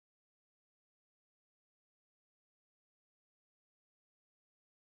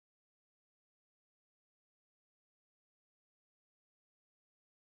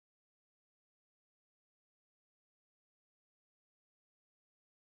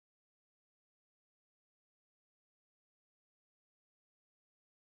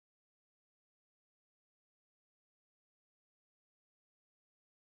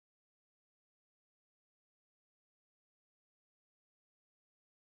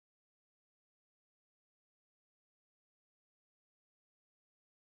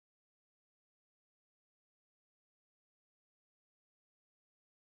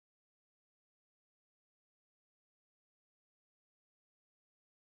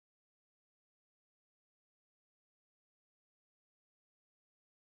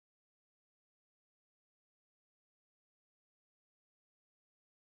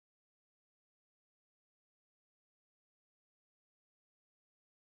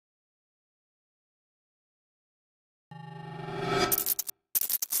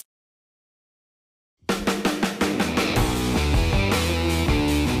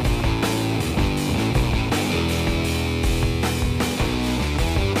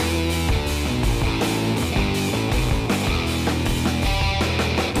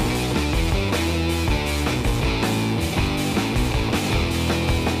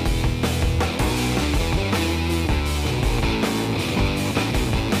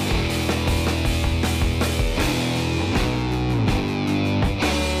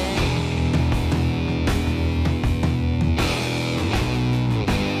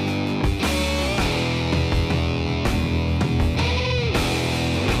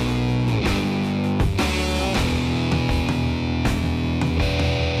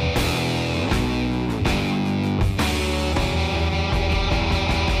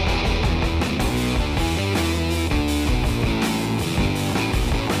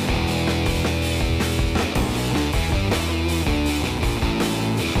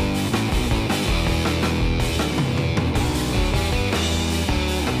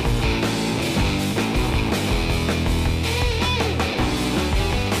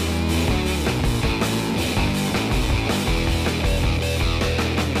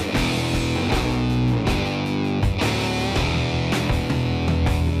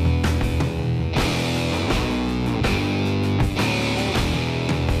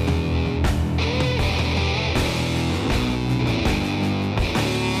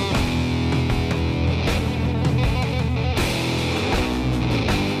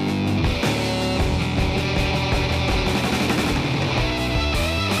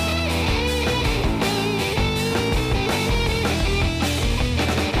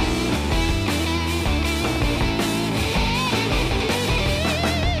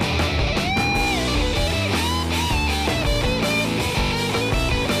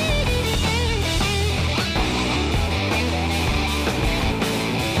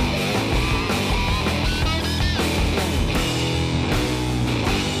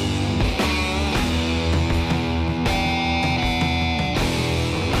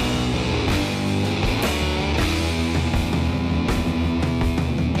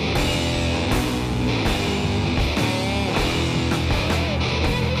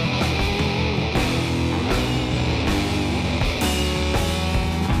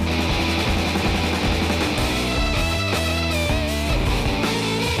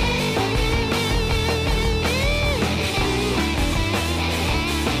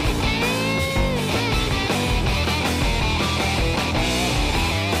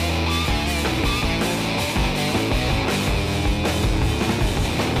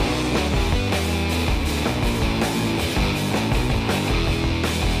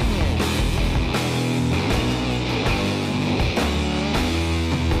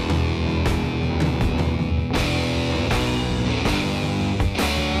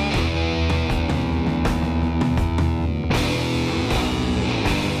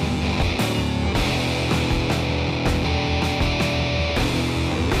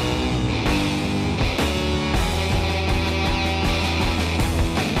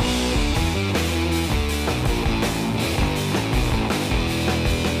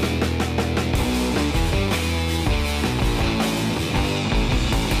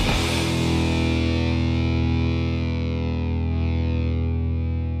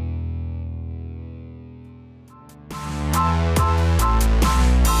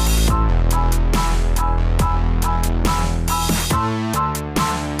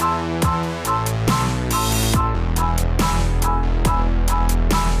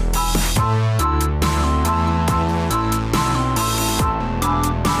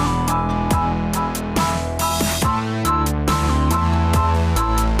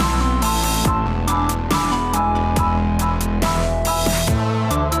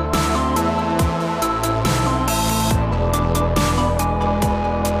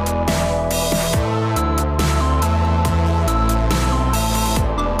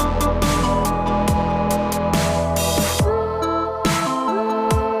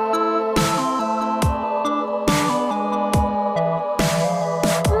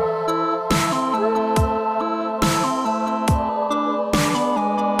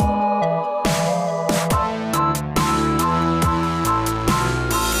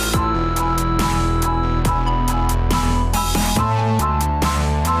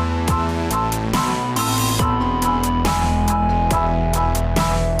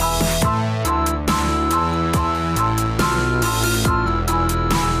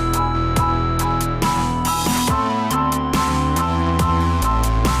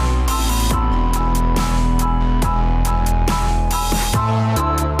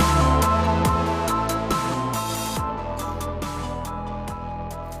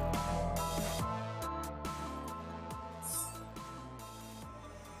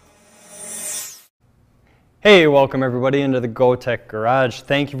Hey, welcome everybody into the GoTech Garage.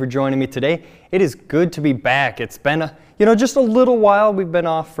 Thank you for joining me today. It is good to be back. It's been, just a little while. We've been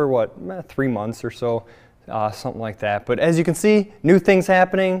off for what, 3 months or so, something like that. But as you can see, new things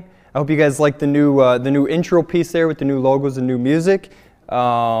happening. I hope you guys like the new intro piece there with the new logos and new music.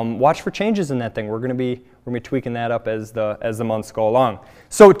 Watch for changes in that thing. We're gonna be tweaking that up as the months go along.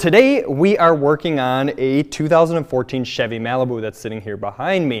 So today we are working on a 2014 Chevy Malibu that's sitting here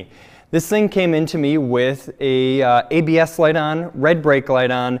behind me. This thing came into me with a ABS light on, red brake light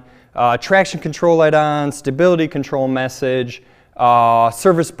on, traction control light on, stability control message,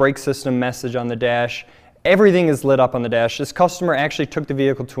 service brake system message on the dash. Everything is lit up on the dash. This customer actually took the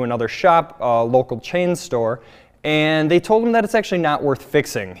vehicle to another shop, a local chain store, and they told him that it's actually not worth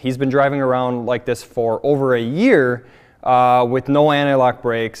fixing. He's been driving around like this for over a year with no anti-lock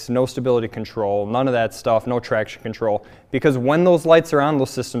brakes, no stability control, none of that stuff, no traction control, because when those lights are on, those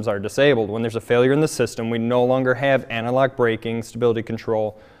systems are disabled. When there's a failure in the system, we no longer have anti-lock braking, stability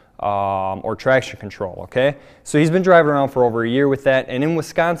control, or traction control, okay? So he's been driving around for over a year with that, and in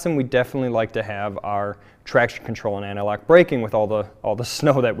Wisconsin, we definitely like to have our traction control and anti-lock braking with all the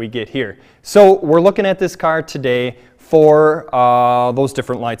snow that we get here. So we're looking at this car today for those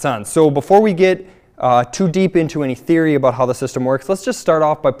different lights on. So before we get too deep into any theory about how the system works, let's just start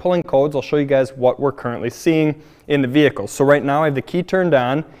off by pulling codes. I'll show you guys what we're currently seeing in the vehicle. So right now I have the key turned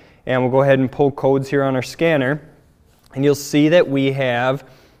on, and we'll go ahead and pull codes here on our scanner, and you'll see that we have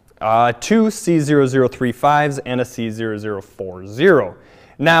two C0035s and a C0040.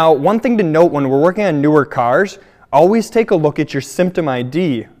 Now, one thing to note when we're working on newer cars, always take a look at your symptom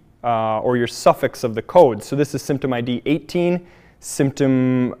ID or your suffix of the code. So this is symptom ID 18,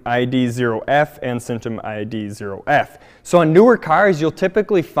 symptom ID 0F, and symptom ID 0F. So on newer cars, you'll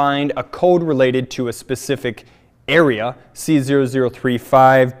typically find a code related to a specific area,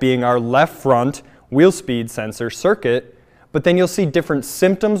 C0035 being our left front wheel speed sensor circuit, but then you'll see different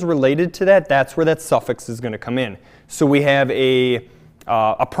symptoms related to that. That's where that suffix is going to come in. So we have a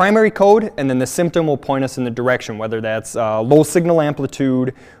primary code, and then the symptom will point us in the direction, whether that's low signal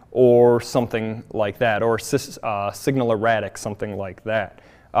amplitude or something like that, or signal erratic, something like that.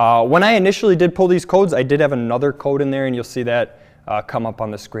 When I initially did pull these codes, I did have another code in there, and you'll see that come up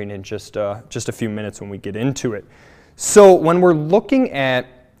on the screen in just a few minutes when we get into it. So when we're looking at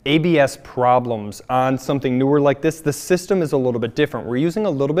ABS problems on something newer like this, the system is a little bit different. We're using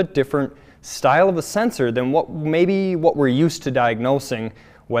a little bit different style of a sensor than what we're used to diagnosing,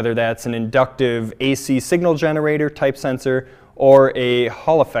 whether that's an inductive AC signal generator type sensor or a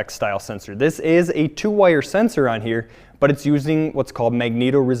Hall effect style sensor. This is a 2-wire sensor on here, but it's using what's called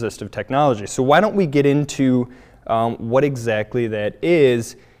magnetoresistive technology. So why don't we get into what exactly that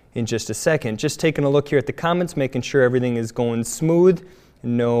is in just a second. Just taking a look here at the comments, making sure everything is going smooth.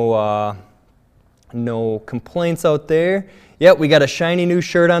 No complaints out there. Yep, we got a shiny new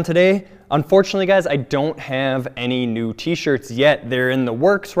shirt on today. Unfortunately, guys, I don't have any new t-shirts yet. They're in the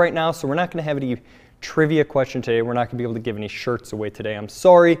works right now, so we're not going to have any trivia question today. We're not going to be able to give any shirts away today. I'm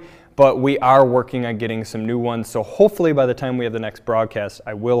sorry, but we are working on getting some new ones. So hopefully by the time we have the next broadcast,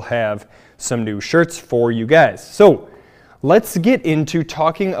 I will have some new shirts for you guys. So let's get into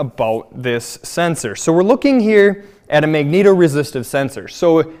talking about this sensor. So we're looking here at a magnetoresistive sensor.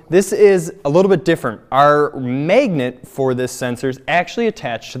 So this is a little bit different. Our magnet for this sensor is actually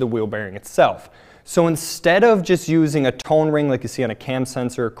attached to the wheel bearing itself. So instead of just using a tone ring like you see on a cam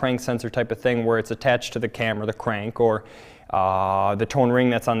sensor or crank sensor type of thing where it's attached to the cam or the crank, or the tone ring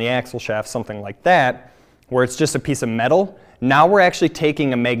that's on the axle shaft, something like that, where it's just a piece of metal, now we're actually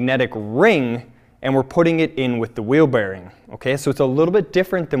taking a magnetic ring and we're putting it in with the wheel bearing. Okay, so it's a little bit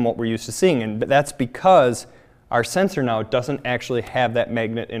different than what we're used to seeing, and that's because our sensor now doesn't actually have that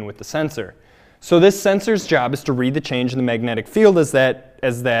magnet in with the sensor. So this sensor's job is to read the change in the magnetic field as that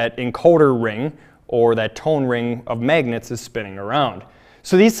encoder ring or that tone ring of magnets is spinning around.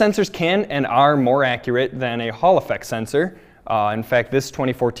 So these sensors can and are more accurate than a Hall effect sensor. In fact, this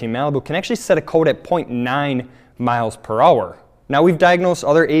 2014 Malibu can actually set a code at 0.9 miles per hour. Now, we've diagnosed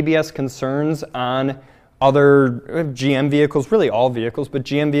other ABS concerns on other GM vehicles, really all vehicles, but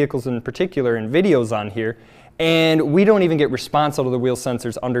GM vehicles in particular, in videos on here, and we don't even get response out of the wheel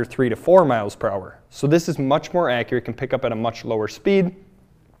sensors under 3 to 4 miles per hour. So this is much more accurate, can pick up at a much lower speed.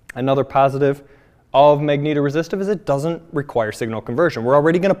 Another positive of magnetoresistive is it doesn't require signal conversion. We're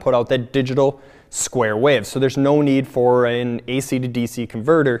already going to put out that digital square wave, so there's no need for an AC to DC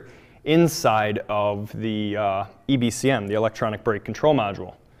converter inside of the EBCM, the electronic brake control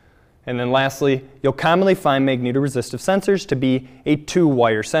module. And then lastly, you'll commonly find magnetoresistive sensors to be a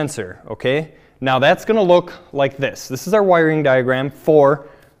 2-wire sensor, okay? Now that's going to look like this. This is our wiring diagram for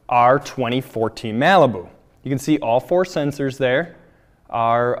our 2014 Malibu. You can see all 4 sensors there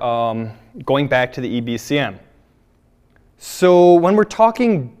are going back to the EBCM. So when we're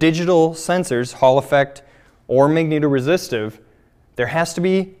talking digital sensors, Hall effect or magnetoresistive, there has to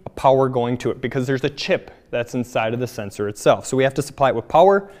be a power going to it because there's a chip that's inside of the sensor itself. So we have to supply it with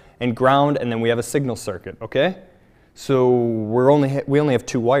power and ground, and then we have a signal circuit, okay? So we only have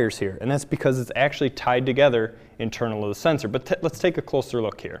 2 wires here, and that's because it's actually tied together internal to the sensor. But let's take a closer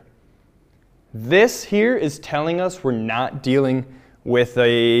look here. This here is telling us we're not dealing with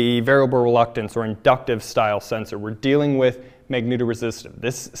a variable reluctance or inductive style sensor. We're dealing with magnetoresistive.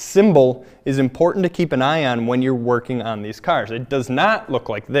 This symbol is important to keep an eye on when you're working on these cars. It does not look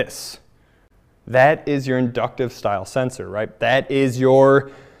like this. That is your inductive style sensor, right? That is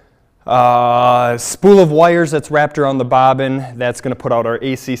your spool of wires that's wrapped around the bobbin that's going to put out our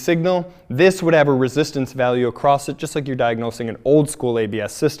AC signal. This would have a resistance value across it, just like you're diagnosing an old school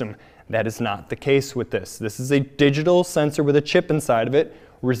ABS system. That is not the case with this. This is a digital sensor with a chip inside of it.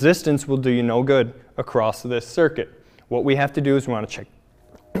 Resistance will do you no good across this circuit. What we have to do is we want to check,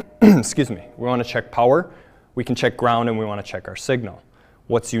 excuse me, we want to check power, we can check ground, and we want to check our signal.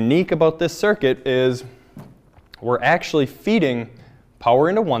 What's unique about this circuit is we're actually feeding power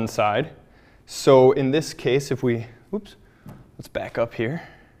into one side. So in this case, if we, oops, let's back up here.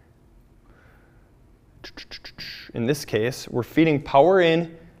 In this case, we're feeding power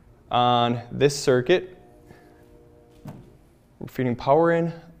in on this circuit. We're feeding power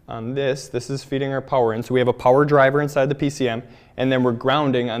in on this. This is feeding our power in. So we have a power driver inside the PCM, and then we're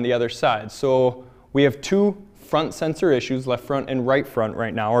grounding on the other side. So we have 2 front sensor issues, left front and right front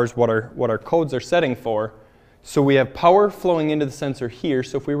right now, or is what our codes are setting for. So we have power flowing into the sensor here.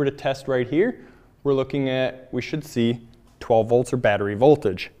 So if we were to test right here, we're looking at, we should see 12 volts or battery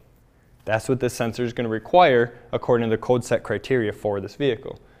voltage. That's what this sensor is going to require according to the code set criteria for this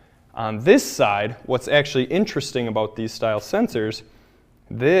vehicle. On this side, what's actually interesting about these style sensors,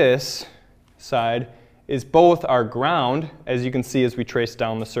 this side is both our ground, as you can see as we trace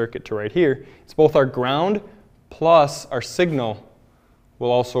down the circuit to right here. It's both our ground plus our signal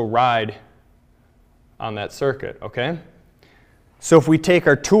will also ride on that circuit, okay? So if we take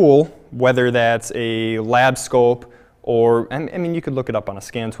our tool, whether that's a lab scope or, I mean, you could look it up on a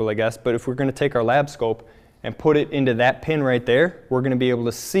scan tool, I guess, but if we're going to take our lab scope and put it into that pin right there, we're going to be able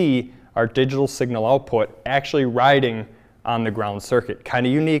to see our digital signal output actually riding on the ground circuit. Kind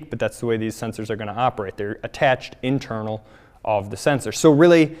of unique, but that's the way these sensors are going to operate. They're attached internal of the sensor. So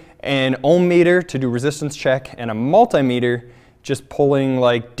really, an ohm meter to do resistance check and a multimeter just pulling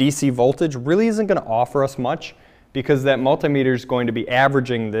like DC voltage really isn't going to offer us much because that multimeter is going to be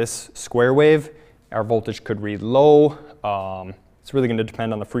averaging this square wave. Our voltage could read low. It's really going to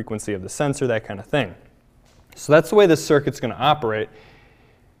depend on the frequency of the sensor, that kind of thing. So that's the way this circuit's going to operate.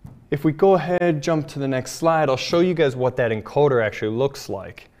 If we go ahead, jump to the next slide, I'll show you guys what that encoder actually looks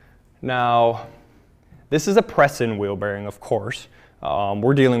like. Now, this is a press-in wheel bearing, of course.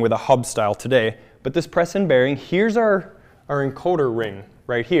 We're dealing with a hub style today, but this press-in bearing, here's our encoder ring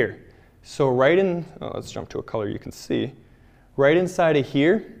right here. So right in, let's jump to a color you can see. Right inside of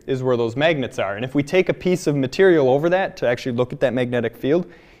here is where those magnets are. And if we take a piece of material over that to actually look at that magnetic field,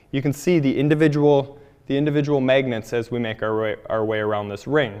 you can see the individual magnets as we make our way around this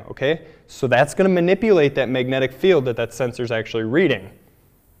ring, okay? So that's going to manipulate that magnetic field that sensor is actually reading.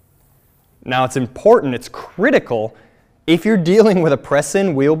 Now it's important, it's critical, if you're dealing with a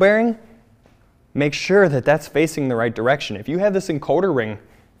press-in wheel bearing, make sure that that's facing the right direction. If you have this encoder ring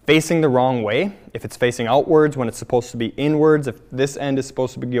facing the wrong way, if it's facing outwards when it's supposed to be inwards, if this end is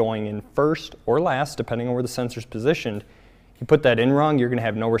supposed to be going in first or last, depending on where the sensor's positioned, you put that in wrong, you're going to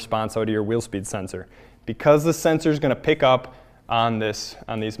have no response out of your wheel speed sensor because the sensor is going to pick up on these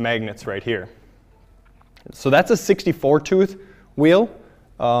magnets right here. So that's a 64-tooth wheel.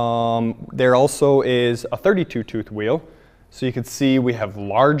 There also is a 32-tooth wheel. So you can see we have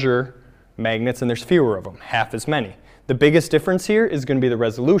larger magnets and there's fewer of them, half as many. The biggest difference here is going to be the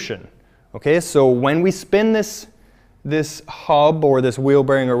resolution. Okay, so when we spin this hub or this wheel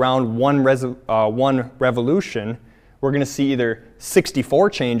bearing around one revolution, we're going to see either 64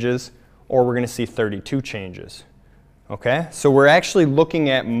 changes or we're going to see 32 changes. Okay, so we're actually looking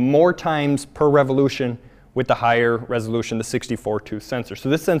at more times per revolution with the higher resolution, the 64-tooth sensor. So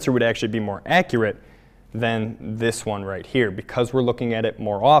this sensor would actually be more accurate than this one right here because we're looking at it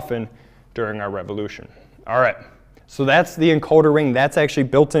more often during our revolution. All right, so that's the encoder ring. That's actually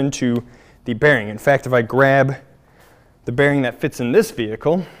built into the bearing. In fact, if I grab the bearing that fits in this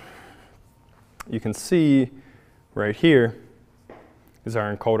vehicle, you can see right here is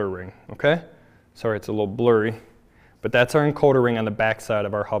our encoder ring, okay? Sorry, it's a little blurry, but that's our encoder ring on the back side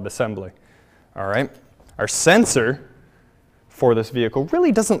of our hub assembly. All right, Our sensor for this vehicle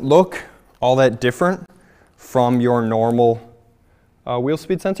really doesn't look all that different from your normal wheel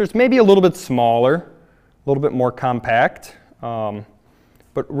speed sensors. Maybe a little bit smaller, a little bit more compact, but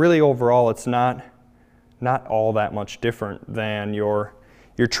really overall it's not all that much different than your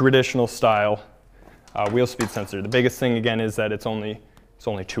traditional style wheel speed sensor. The biggest thing again is that it's only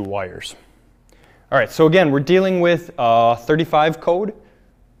 2 wires. All right, so again, we're dealing with 35 code,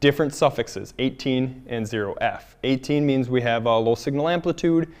 different suffixes, 18 and 0F. 18 means we have low signal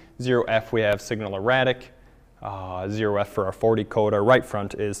amplitude, 0F we have signal erratic, 0F for our 40 code, our right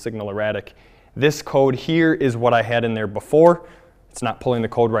front is signal erratic. This code here is what I had in there before. It's not pulling the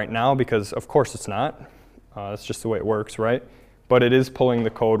code right now because of course it's not. That's just the way it works, right? But it is pulling the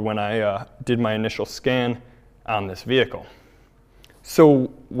code when I did my initial scan on this vehicle.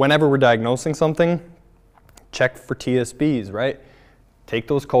 So whenever we're diagnosing something, check for TSBs, right? Take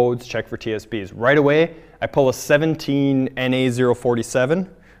those codes, check for TSBs. Right away, I pull a 17NA047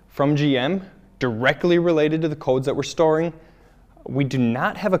 from GM, directly related to the codes that we're storing. We do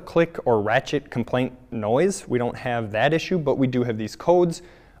not have a click or ratchet complaint noise. We don't have that issue, but we do have these codes.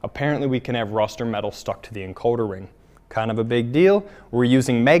 Apparently we can have rust or metal stuck to the encoder ring. Kind of a big deal. We're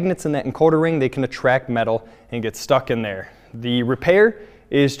using magnets in that encoder ring. They can attract metal and get stuck in there. The repair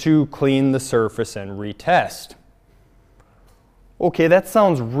is to clean the surface and retest. Okay, that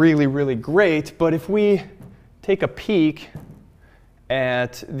sounds really, really great, but if we take a peek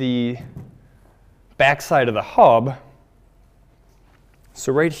at the backside of the hub,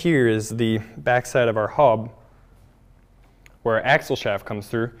 so right here is the backside of our hub where our axle shaft comes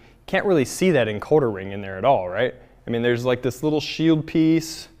through. Can't really see that encoder ring in there at all, right? I mean, there's like this little shield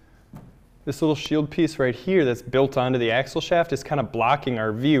piece right here that's built onto the axle shaft is kind of blocking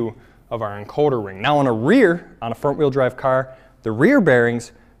our view of our encoder ring. Now on a front wheel drive car, the rear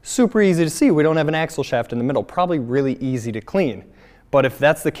bearings, super easy to see. We don't have an axle shaft in the middle, probably really easy to clean. But if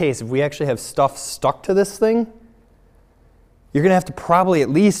that's the case, if we actually have stuff stuck to this thing, you're gonna have to probably at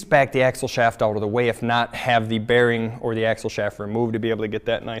least back the axle shaft out of the way, if not have the bearing or the axle shaft removed to be able to get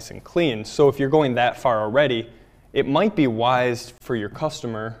that nice and clean. So if you're going that far already, it might be wise for your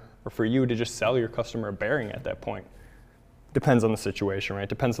customer or for you to just sell your customer a bearing at that point. Depends on the situation, right?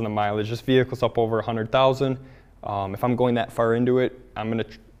 Depends on the mileage. This vehicle's up over 100,000. If I'm going that far into it, I'm gonna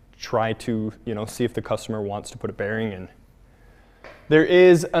try to, see if the customer wants to put a bearing in. There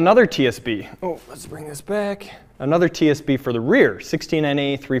is another TSB. Oh, let's bring this back. Another TSB for the rear,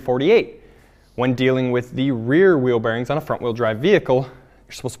 16NA348. When dealing with the rear wheel bearings on a front wheel drive vehicle,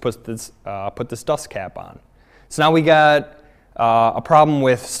 you're supposed to put this dust cap on. So now we got a problem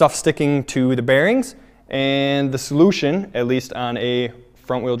with stuff sticking to the bearings, and the solution, at least on a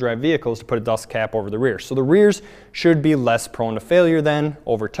front wheel drive vehicle, is to put a dust cap over the rear. So the rears should be less prone to failure then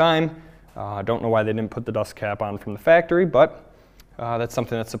over time. I don't know why they didn't put the dust cap on from the factory, but that's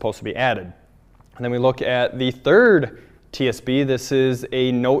something that's supposed to be added. And then we look at the third TSB. This is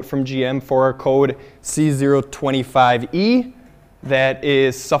a note from GM for our code C0025E. That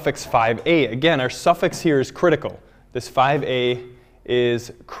is suffix 5A. Again, our suffix here is critical. This 5A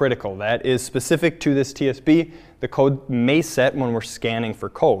is critical. That is specific to this TSB. The code may set when we're scanning for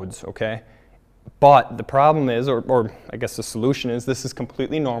codes, okay? But the problem is, or I guess the solution is, this is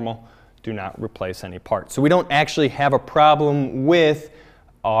completely normal. Do not replace any parts. So we don't actually have a problem with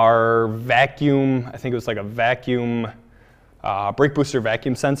our vacuum, I think it was like a vacuum, brake booster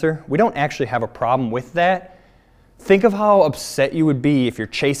vacuum sensor. We don't actually have a problem with that. Think of how upset you would be if you're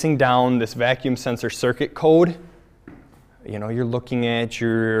chasing down this vacuum sensor circuit code. You're looking at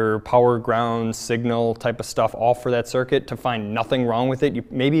your power, ground, signal type of stuff all for that circuit to find nothing wrong with it. You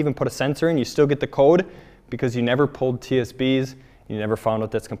maybe even put a sensor in, you still get the code because you never pulled TSBs, you never found out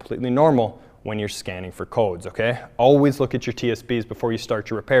that's completely normal when you're scanning for codes, okay? Always look at your TSBs before you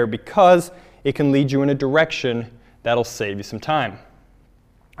start your repair because it can lead you in a direction that'll save you some time.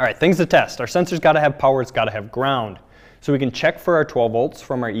 All right, things to test. Our sensor's got to have power, it's got to have ground. So we can check for our 12 volts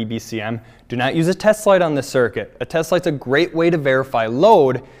from our EBCM. Do not use a test light on this circuit. A test light's a great way to verify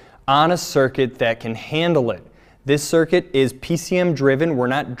load on a circuit that can handle it. This circuit is PCM driven. We're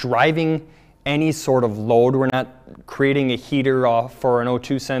not driving any sort of load. We're not creating a heater off for an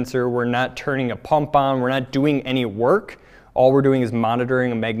O2 sensor. We're not turning a pump on. We're not doing any work. All we're doing is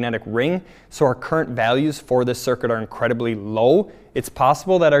monitoring a magnetic ring. So our current values for this circuit are incredibly low. It's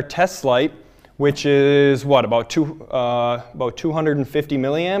possible that our test light, which is what, about 250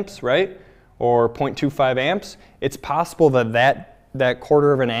 milliamps, right? Or 0.25 amps. It's possible that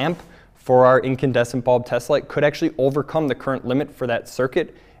quarter of an amp for our incandescent bulb test light could actually overcome the current limit for that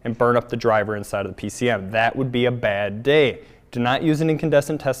circuit and burn up the driver inside of the PCM. That would be a bad day. Do not use an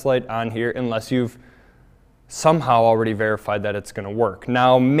incandescent test light on here unless you've somehow already verified that it's going to work.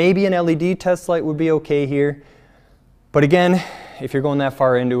 Now, maybe an LED test light would be okay here, but again, if you're going that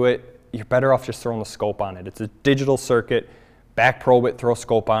far into it, you're better off just throwing the scope on it. It's a digital circuit. Back probe it, throw a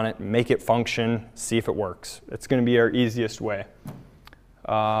scope on it, make it function, see if it works. It's going to be our easiest way.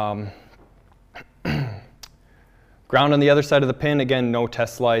 Ground on the other side of the pin, again, no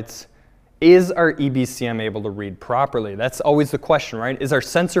test lights. Is our EBCM able to read properly? That's always the question, right? Is our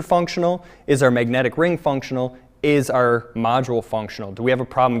sensor functional? Is our magnetic ring functional? Is our module functional? Do we have a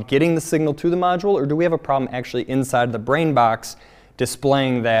problem getting the signal to the module, or do we have a problem actually inside of the brain box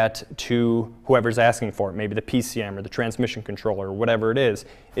displaying that to whoever's asking for it, maybe the PCM or the transmission controller or whatever it is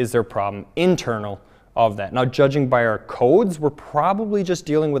there a problem internal of that? Now, judging by our codes, we're probably just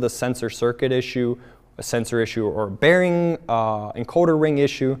dealing with a sensor circuit issue, a sensor issue, or a bearing encoder ring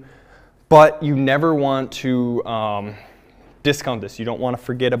issue, but you never want to discount this. You don't want to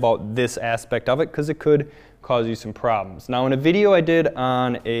forget about this aspect of it because it could cause you some problems. Now, in a video I did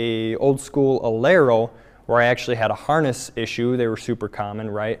on a old school Alero, where I actually had a harness issue, they were super common,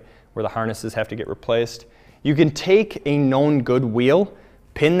 right, where the harnesses have to get replaced. You can take a known good wheel,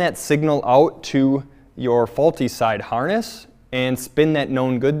 pin that signal out to your faulty side harness, and spin that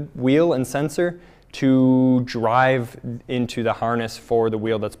known good wheel and sensor to drive into the harness for the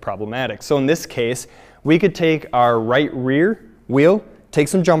wheel that's problematic. So in this case, we could take our right rear wheel, take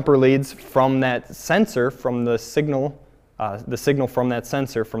some jumper leads from that sensor, from the signal from that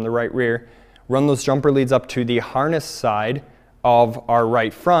sensor from the right rear, run those jumper leads up to the harness side of our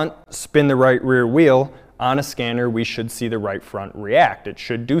right front, spin the right rear wheel. On a scanner, we should see the right front react. It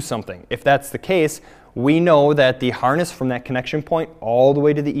should do something. If that's the case, we know that the harness from that connection point all the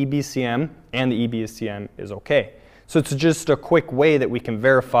way to the EBCM and the EBCM is okay. So it's just a quick way that we can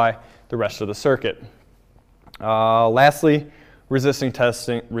verify the rest of the circuit. Lastly, resistance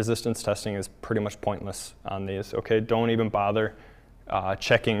testing is pretty much pointless on these. Okay, don't even bother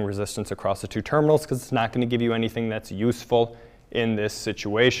checking resistance across the two terminals because it's not going to give you anything that's useful in this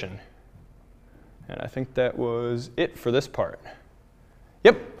situation. And I think that was it for this part.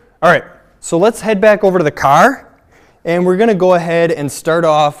 Yep. All right. So let's head back over to the car, and we're going to go ahead and start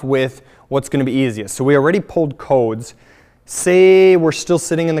off with what's going to be easiest. So we already pulled codes. Say we're still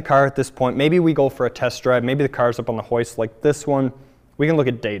sitting in the car at this point. Maybe we go for a test drive. Maybe the car's up on the hoist like this one. We can look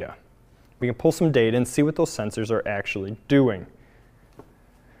at data. We can pull some data and see what those sensors are actually doing.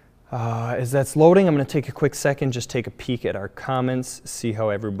 As that's loading, I'm going to take a quick second, just take a peek at our comments, see how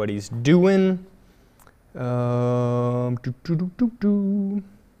everybody's doing. You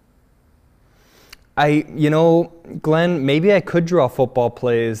know, Glenn, maybe I could draw football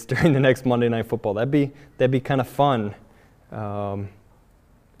plays during the next Monday Night Football. That'd be kind of fun. That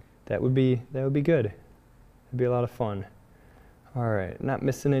would be good. It'd be a lot of fun. All right, not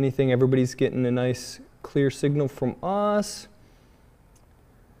missing anything. Everybody's getting a nice clear signal from us.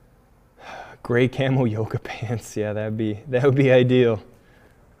 Gray camo yoga pants. Yeah, that would be ideal.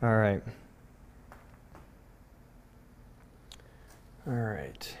 All right. All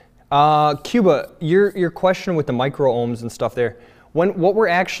right. Cuba, your question with the micro ohms and stuff there.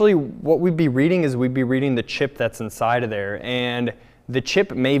 What we'd be reading is we'd be reading the chip that's inside of there, and the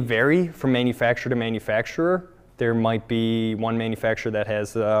chip may vary from manufacturer to manufacturer. There might be one manufacturer that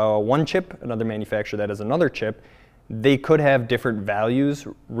has one chip, another manufacturer that has another chip. They could have different values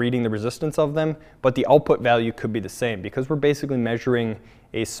reading the resistance of them, but the output value could be the same because we're basically measuring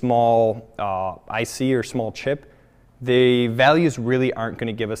a small IC or small chip. The values really aren't going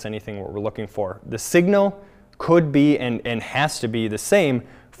to give us anything what we're looking for. The signal could be and has to be the same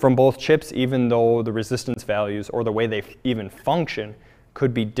from both chips, even though the resistance values or the way they even function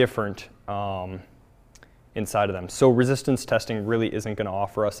could be different inside of them. So resistance testing really isn't going to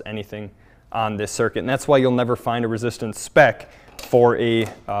offer us anything on this circuit, and that's why you'll never find a resistance spec for a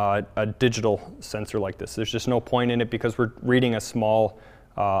digital sensor like this. There's just no point in it because we're reading a small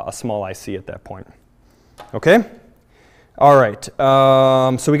IC at that point. Okay? All right,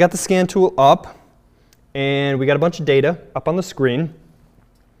 so we got the scan tool up, and we got a bunch of data up on the screen.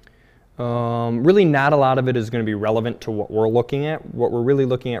 Really not a lot of it is going to be relevant to what we're looking at. What we're really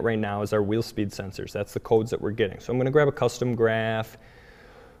looking at right now is our wheel speed sensors. That's the codes that we're getting. So I'm going to grab a custom graph.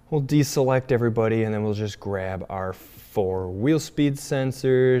 We'll deselect everybody, and then we'll just grab our 4 wheel speed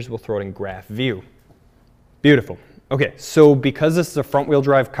sensors. We'll throw it in graph view. Beautiful. Okay, so because this is a front wheel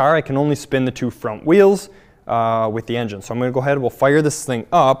drive car, I can only spin the 2 front wheels with the engine. So I'm going to go ahead and we'll fire this thing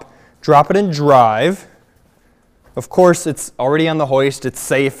up, drop it in drive. Of course, it's already on the hoist. It's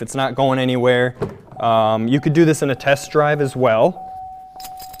safe. It's not going anywhere. You could do this in a test drive as well.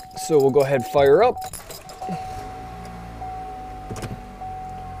 So we'll go ahead and fire up.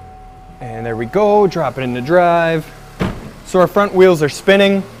 And And there we go, drop it into drive. So our front wheels are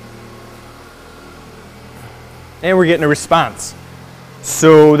spinning. And we're getting a response.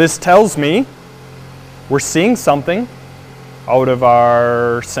 So this tells me we're seeing something out of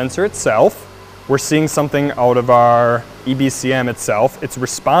our sensor itself. We're seeing something out of our EBCM itself. It's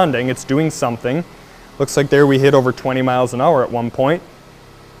responding, it's doing something. Looks like there we hit over 20 miles an hour at one point.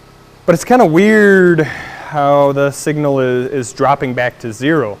 But it's kind of weird how the signal is dropping back to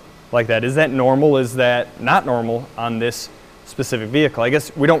 0 like that. Is that normal? Is that not normal on this specific vehicle? I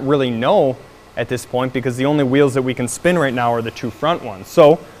guess we don't really know at this point because the only wheels that we can spin right now are the 2 front ones.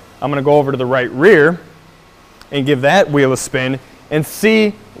 So I'm going to go over to the right rear and give that wheel a spin and see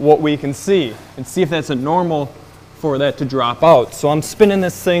what we can see and see if that's a normal for that to drop out. So I'm spinning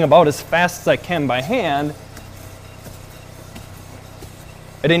this thing about as fast as I can by hand.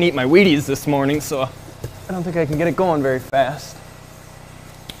 I didn't eat my Wheaties this morning, so I don't think I can get it going very fast.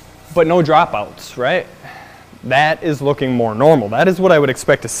 But no dropouts, right? That is looking more normal. That is what I would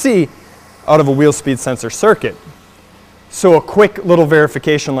expect to see out of a wheel speed sensor circuit. So a quick little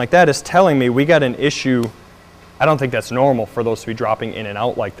verification like that is telling me we got an issue. I don't think that's normal for those to be dropping in and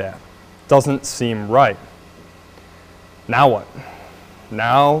out like that. Doesn't seem right. Now what?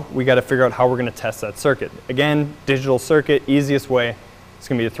 Now we got to figure out how we're going to test that circuit. Again, digital circuit, easiest way is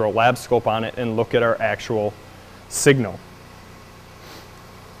going to be to throw a lab scope on it and look at our actual signal.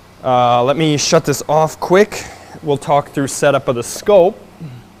 Let me shut this off quick. We'll talk through setup of the scope.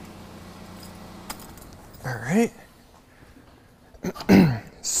 All right.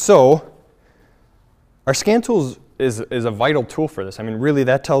 So our scan tool is a vital tool for this. I mean, really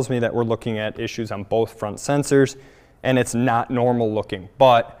that tells me that we're looking at issues on both front sensors and it's not normal looking,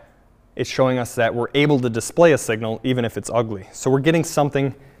 but it's showing us that we're able to display a signal even if it's ugly. So we're getting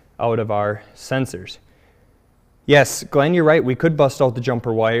something out of our sensors. Yes, Glenn, you're right. We could bust out the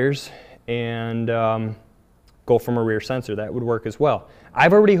jumper wires and go from a rear sensor. That would work as well.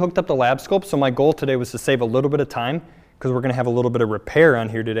 I've already hooked up the lab scope, so my goal today was to save a little bit of time because we're going to have a little bit of repair on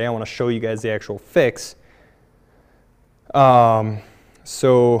here today. I want to show you guys the actual fix.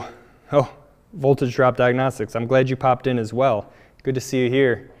 Voltage drop diagnostics. I'm glad you popped in as well. Good to see you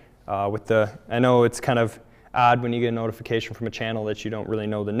here. I know it's kind of odd when you get a notification from a channel that you don't really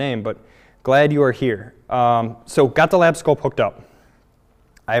know the name, but glad you are here. So got the lab scope hooked up.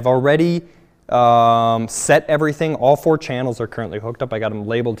 I've already set everything. All 4 channels are currently hooked up. I got them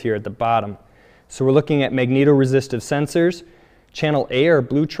labeled here at the bottom. So we're looking at magnetoresistive sensors. Channel A, or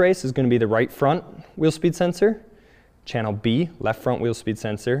blue trace, is going to be the right front wheel speed sensor. Channel B, left front wheel speed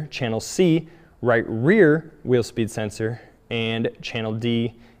sensor. Channel C, right rear wheel speed sensor. And channel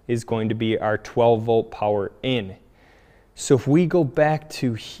D is going to be our 12-volt power in. So if we go back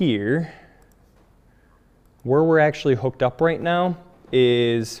to here, where we're actually hooked up right now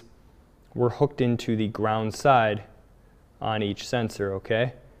is we're hooked into the ground side on each sensor,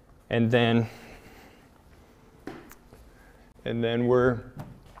 okay? And then we're,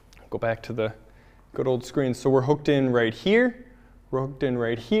 go back to the good old screen. So we're hooked in right here, we're hooked in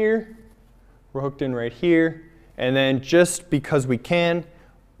right here, we're hooked in right here, and then just because we can,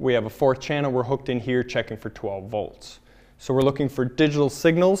 we have a 4th channel, we're hooked in here checking for 12 volts. So we're looking for digital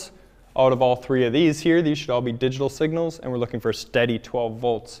signals out of all 3 of these here. These should all be digital signals, and we're looking for steady 12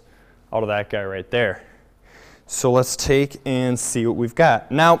 volts out of that guy right there. So let's take and see what we've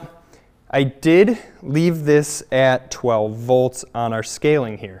got. Now, I did leave this at 12 volts on our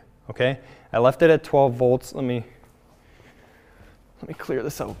scaling here, okay? I left it at 12 volts. Let me clear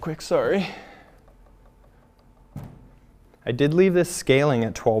this out quick, sorry. I did leave this scaling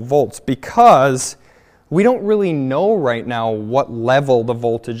at 12 volts because we don't really know right now what level the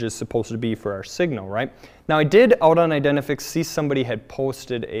voltage is supposed to be for our signal, right? Now I did, out on Identifix, see somebody had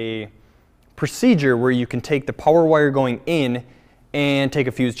posted a procedure where you can take the power wire going in and take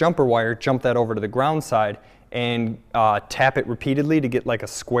a fused jumper wire, jump that over to the ground side, and tap it repeatedly to get like a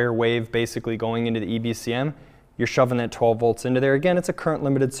square wave basically going into the EBCM. You're shoving that 12 volts into there. Again, it's a current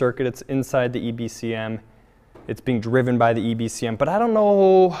limited circuit. It's inside the EBCM. It's being driven by the EBCM, but I don't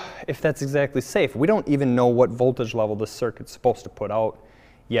know if that's exactly safe. We don't even know what voltage level this circuit's supposed to put out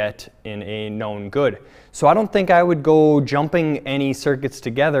yet in a known good. So I don't think I would go jumping any circuits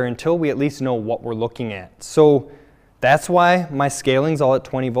together until we at least know what we're looking at. So that's why my scaling's all at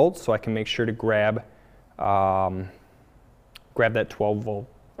 20 volts, so I can make sure to grab that 12 volt,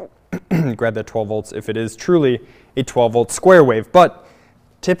 grab that 12 volts if it is truly a 12 volt square wave. But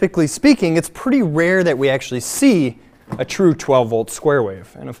typically speaking, it's pretty rare that we actually see a true 12 volt square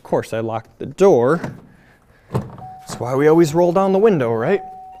wave. And of course, I locked the door. That's why we always roll down the window, right?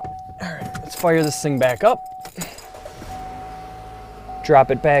 All right, let's fire this thing back up.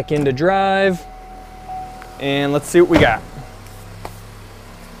 Drop it back into drive, and let's see what we got.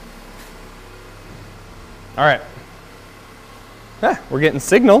 All right, we're getting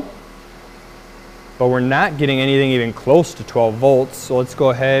signal, but we're not getting anything even close to 12 volts. So let's go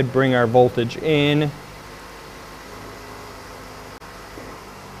ahead, bring our voltage in.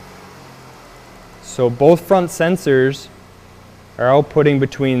 So both front sensors are outputting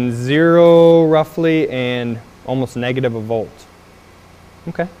between 0 roughly and almost negative a volt.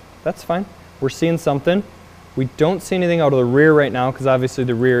 Okay, that's fine. We're seeing something. We don't see anything out of the rear right now because obviously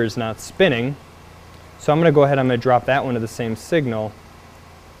the rear is not spinning. So I'm going to go ahead, I'm going to drop that one to the same signal.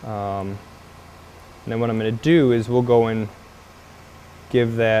 And then what I'm going to do is we'll go and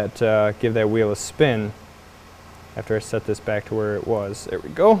give that wheel a spin after I set this back to where it was. There we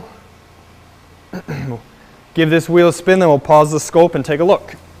go. Give this wheel a spin, then we'll pause the scope and take a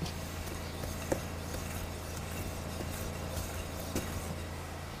look.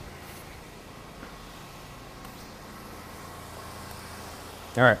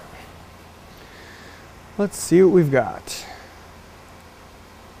 All right, let's see what we've got.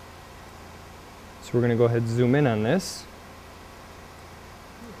 So we're going to go ahead and zoom in on this.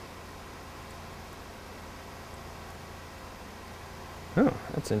 Oh,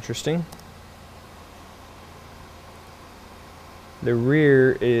 that's interesting. The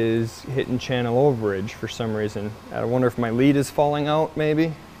rear is hitting channel overage for some reason. I wonder if my lead is falling out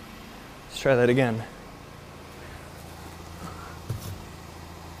maybe. Let's try that again.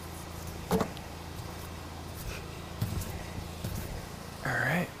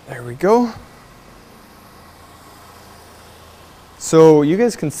 There we go. So you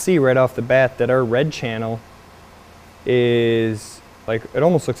guys can see right off the bat that our red channel is like, it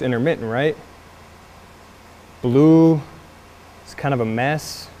almost looks intermittent, right? Blue is kind of a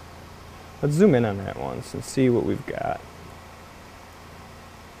mess. Let's zoom in on that once and see what we've got.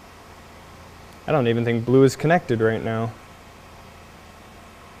 I don't even think blue is connected right now.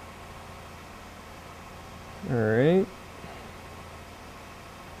 All right.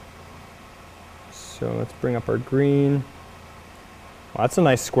 So let's bring up our green. Well, that's a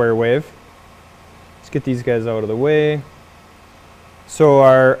nice square wave. Let's get these guys out of the way. So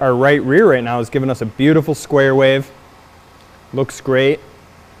our right rear right now is giving us a beautiful square wave. Looks great.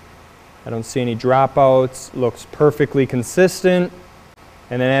 I don't see any dropouts. Looks perfectly consistent.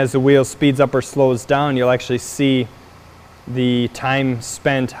 And then as the wheel speeds up or slows down, you'll actually see the time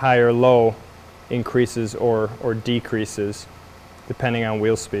spent high or low increases or decreases depending on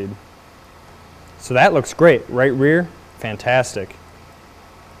wheel speed. So that looks great. Right rear, fantastic.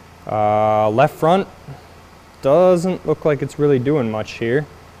 Left front doesn't look like it's really doing much here.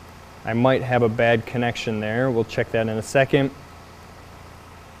 I might have a bad connection there. We'll check that in a second.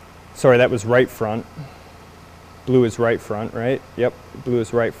 Sorry, that was right front. Blue is right front, right? Yep, blue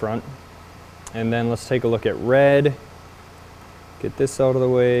is right front. And then let's take a look at red. Get this out of the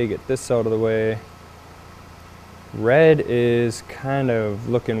way, get this out of the way. Red is kind of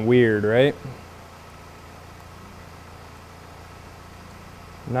looking weird, right?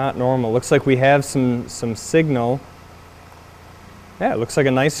 Not normal. Looks like we have some signal. Yeah, it looks like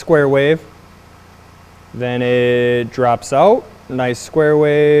a nice square wave. Then it drops out. Nice square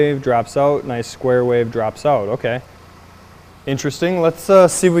wave, drops out. Nice square wave, drops out. Okay. Interesting. Let's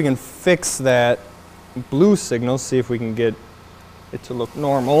see if we can fix that blue signal. See if we can get it to look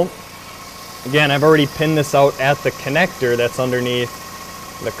normal. Again, I've already pinned this out at the connector that's underneath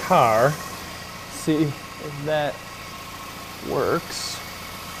the car. See if that works.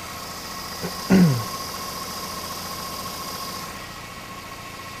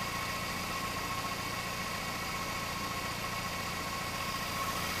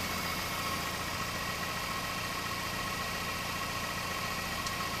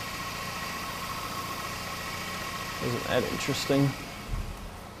 Isn't that interesting?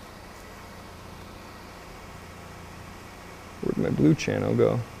 Where'd my blue channel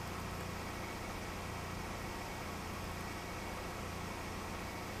go?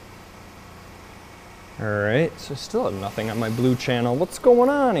 Alright, so still have nothing on my blue channel. What's going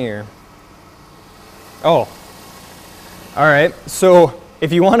on here? Oh. Alright, so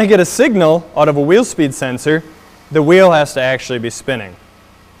if you want to get a signal out of a wheel speed sensor, the wheel has to actually be spinning.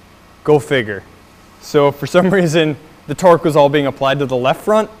 Go figure. So for some reason, the torque was all being applied to the left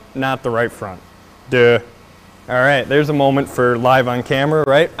front, not the right front. Duh. Alright, there's a moment for live on camera,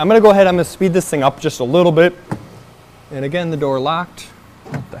 right? I'm going to go ahead, I'm going to speed this thing up just a little bit. And again, the door locked.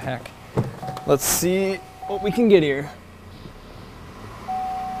 What the heck? Let's see what we can get here.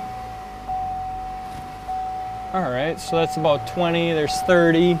 Alright, so that's about 20, there's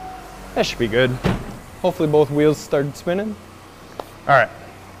 30. That should be good. Hopefully both wheels started spinning. All right,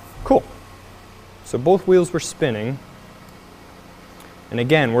 cool. So both wheels were spinning. And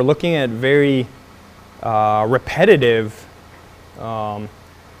again, we're looking at very repetitive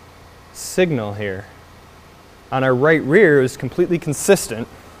signal here. On our right rear, it was completely consistent.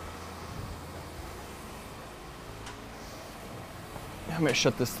 I'm going to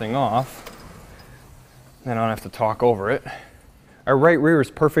shut this thing off. Then I don't have to talk over it. Our right rear is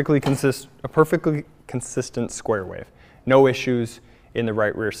a perfectly consistent square wave. No issues in the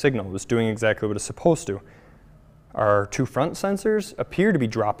right rear signal. It was doing exactly what it's supposed to. Our two front sensors appear to be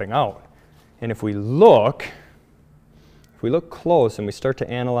dropping out. And if we look close and we start to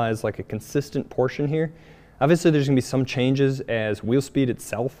analyze like a consistent portion here, obviously there's going to be some changes as wheel speed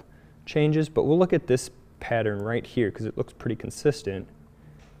itself changes, but we'll look at this pattern right here because it looks pretty consistent.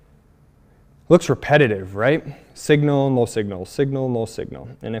 Looks repetitive, right? Signal, no signal, signal, no signal.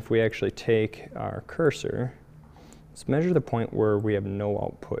 And if we actually take our cursor, let's measure the point where we have no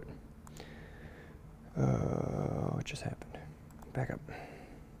output. What just happened? Back up.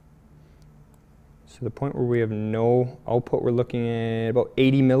 So the point where we have no output, we're looking at about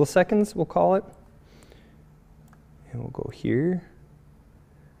 80 milliseconds, we'll call it. And we'll go here.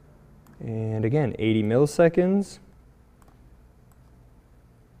 And again, 80 milliseconds.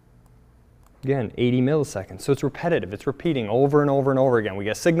 Again, 80 milliseconds. So it's repetitive. It's repeating over and over and over again. We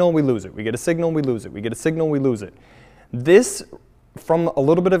get a signal, we lose it. We get a signal, we lose it. We get a signal, we lose it. This, from a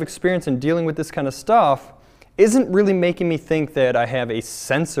little bit of experience in dealing with this kind of stuff, isn't really making me think that I have a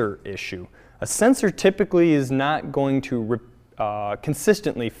sensor issue. A sensor typically is not going to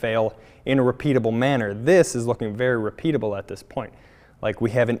consistently fail in a repeatable manner. This is looking very repeatable at this point. Like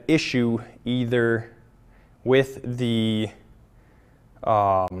we have an issue either with the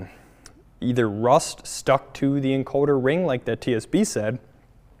either rust stuck to the encoder ring like that TSB said,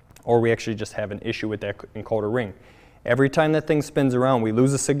 or we actually just have an issue with that encoder ring. Every time that thing spins around, we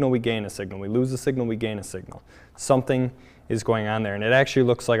lose a signal, we gain a signal. We lose a signal, we gain a signal. Something is going on there, and it actually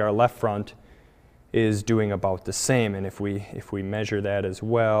looks like our left front is doing about the same. And if we measure that as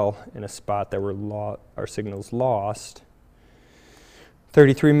well in a spot that our signal's lost,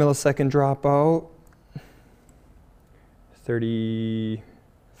 33 millisecond dropout,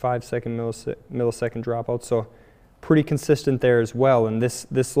 35-second millisecond dropout, so pretty consistent there as well. And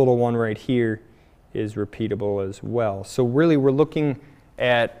this little one right here is repeatable as well. So really we're looking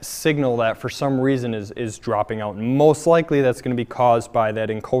at signal that for some reason is dropping out. And most likely that's going to be caused by that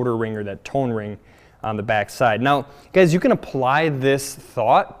encoder ring or that tone ring on the back side. Now, guys, you can apply this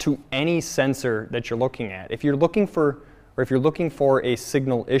thought to any sensor that you're looking at. If you're looking for a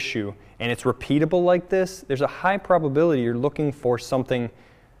signal issue and it's repeatable like this, there's a high probability you're looking for something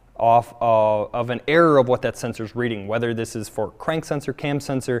off of an error of what that sensor's reading, whether this is for crank sensor, cam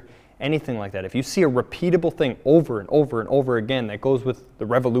sensor, anything like that. If you see a repeatable thing over and over and over again that goes with the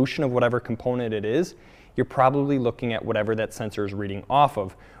revolution of whatever component it is, you're probably looking at whatever that sensor is reading off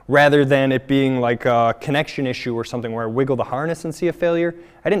of, rather than it being like a connection issue or something where I wiggle the harness and see a failure.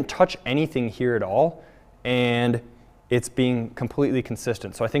 I didn't touch anything here at all, and it's being completely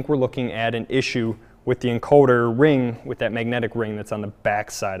consistent. So I think we're looking at an issue with the encoder ring, with that magnetic ring that's on the back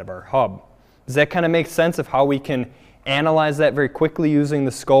side of our hub. Does that kind of make sense of how we can analyze that very quickly using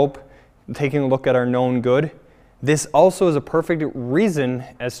the scope, taking a look at our known good? This also is a perfect reason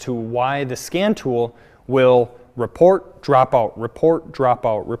as to why the scan tool will report, drop out, report, drop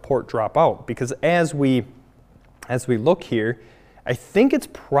out, report, drop out. Because as we look here, I think it's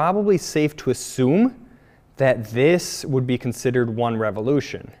probably safe to assume that this would be considered one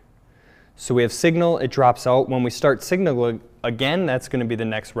revolution. So we have signal, it drops out. When we start signaling again, that's going to be the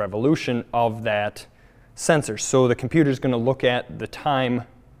next revolution of that sensor. So the computer is going to look at the time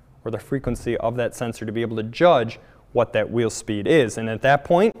or the frequency of that sensor to be able to judge what that wheel speed is. And at that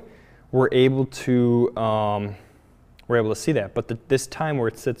point, we're able to see that. But this time where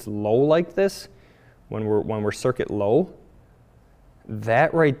it sits low like this, when we're circuit low,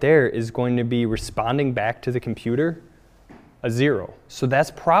 that right there is going to be responding back to the computer a 0. So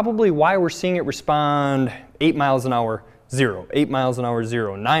that's probably why we're seeing it respond 8 miles an hour, 0, 8 miles an hour,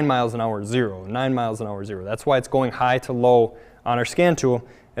 0, 9 miles an hour, 0, 9 miles an hour, 0. That's why it's going high to low on our scan tool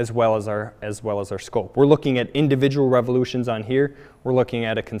as well as our scope. We're looking at individual revolutions on here. We're looking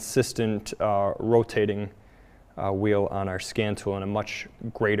at a consistent rotating wheel on our scan tool in a much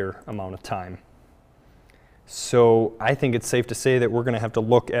greater amount of time. So I think it's safe to say that we're going to have to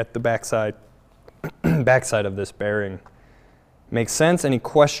look at the backside of this bearing. Makes sense? Any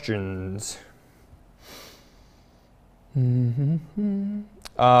questions?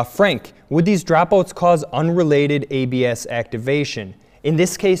 Frank, would these dropouts cause unrelated ABS activation? In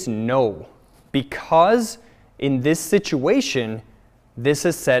this case, no. Because in this situation, this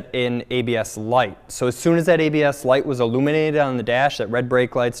is set in ABS light. So as soon as that ABS light was illuminated on the dash, that red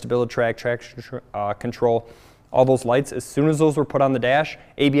brake light, stability traction control, all those lights, as soon as those were put on the dash,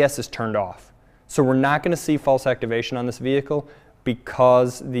 ABS is turned off. So we're not going to see false activation on this vehicle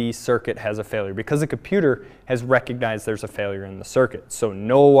because the circuit has a failure, because the computer has recognized there's a failure in the circuit. So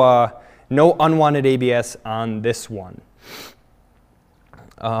no unwanted ABS on this one.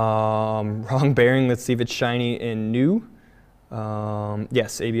 Wrong bearing, let's see if it's shiny and new.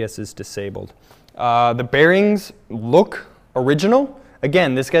 Yes, ABS is disabled. The bearings look original.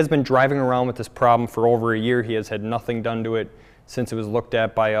 Again, this guy's been driving around with this problem for over a year. He has had nothing done to it since it was looked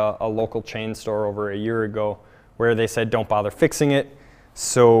at by a local chain store over a year ago, where they said don't bother fixing it.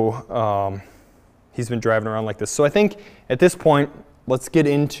 So he's been driving around like this. So I think at this point, let's get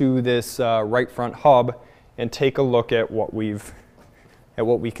into this right front hub and take a look at what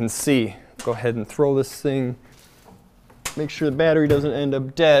we can see. Go ahead and throw this thing. Make sure the battery doesn't end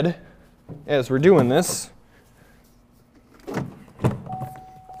up dead as we're doing this.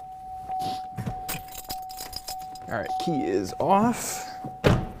 All right, key is off.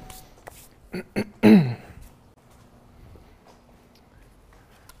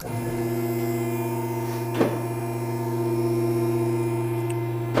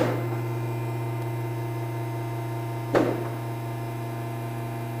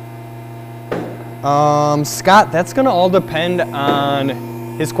 Scott, that's going to all depend on,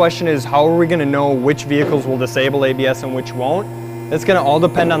 his question is, how are we going to know which vehicles will disable ABS and which won't? That's going to all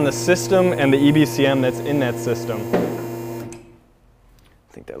depend on the system and the EBCM that's in that system.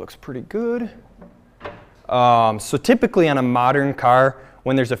 I think that looks pretty good. So typically on a modern car,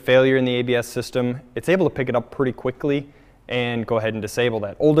 when there's a failure in the ABS system, it's able to pick it up pretty quickly and go ahead and disable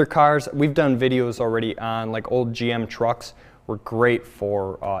that. Older cars, we've done videos already on, like old GM trucks were great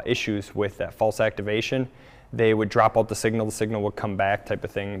for issues with that false activation. They would drop out the signal would come back type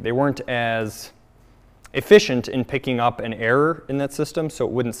of thing. They weren't as efficient in picking up an error in that system, so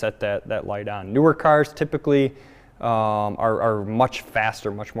it wouldn't set that light on. Newer cars typically are much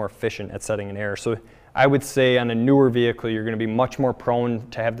faster, much more efficient at setting an error. So I would say on a newer vehicle, you're going to be much more prone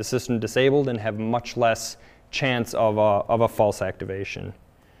to have the system disabled and have much less chance of a false activation.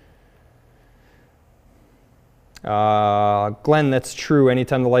 Glenn, that's true.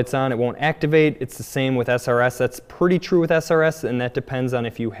 Anytime the light's on, it won't activate. It's the same with SRS. That's pretty true with SRS, and that depends on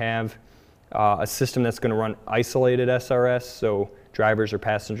if you have a system that's going to run isolated SRS, so drivers or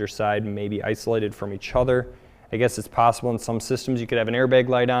passenger side may be isolated from each other. I guess it's possible in some systems you could have an airbag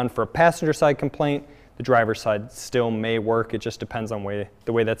light on. For a passenger side complaint, the driver side still may work. It just depends on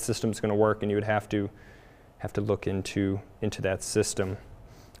the way that system's going to work, and you would have to look into that system.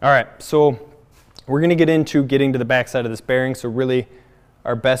 All right, so we're going to get into getting to the back side of this bearing. So really,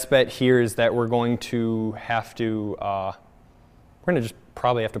 our best bet here is that we're going to have to, just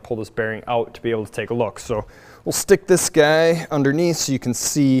probably have to pull this bearing out to be able to take a look. So we'll stick this guy underneath so you can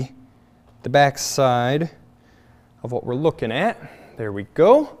see the back side of what we're looking at. There we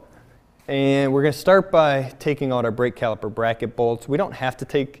go. And we're going to start by taking out our brake caliper bracket bolts. We don't have to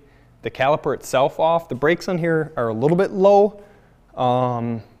take the caliper itself off. The brakes on here are a little bit low.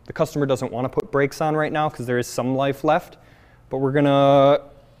 The customer doesn't want to put brakes on right now because there is some life left, but we're going to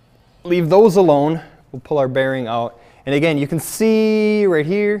leave those alone. We'll pull our bearing out. And again, you can see right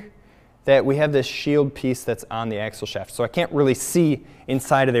here that we have this shield piece that's on the axle shaft. So I can't really see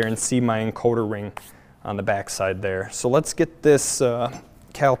inside of there and see my encoder ring on the back side there. So let's get this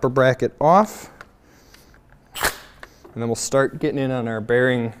caliper bracket off. And then we'll start getting in on our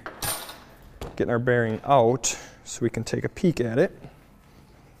bearing, getting our bearing out so we can take a peek at it.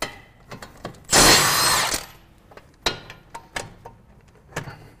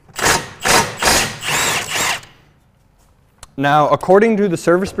 Now, according to the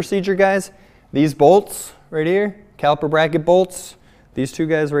service procedure, guys, these bolts right here, caliper bracket bolts, these two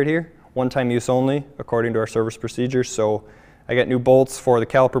guys right here, one-time use only, according to our service procedure. So I got new bolts for the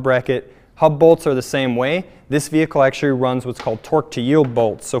caliper bracket. Hub bolts are the same way. This vehicle actually runs what's called torque to yield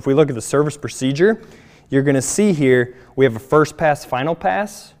bolts. So if we look at the service procedure, you're going to see here we have a first pass, final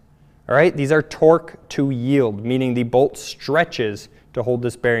pass. All right, these are torque to yield, meaning the bolt stretches to hold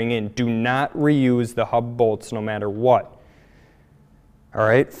this bearing in. Do not reuse the hub bolts no matter what. All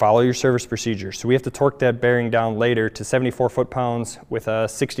right, follow your service procedure. So we have to torque that bearing down later to 74 foot-pounds with a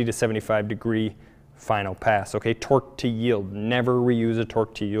 60 to 75 degree final pass. Okay, torque to yield. Never reuse a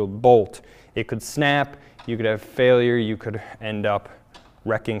torque to yield bolt. It could snap, you could have failure, you could end up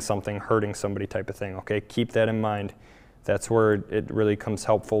wrecking something, hurting somebody type of thing. Okay, keep that in mind. That's where it really comes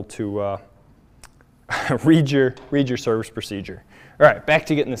helpful to read your service procedure. All right, back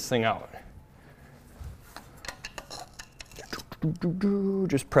to getting this thing out.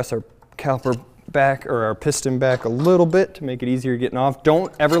 Just press our caliper back, or our piston back a little bit to make it easier getting off.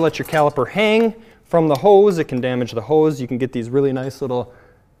 Don't ever let your caliper hang from the hose. It can damage the hose. You can get these really nice little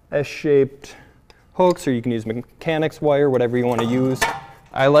S-shaped hooks, or you can use mechanics wire, whatever you want to use.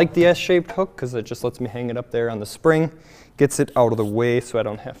 I like the S-shaped hook because it just lets me hang it up there on the spring. Gets it out of the way so I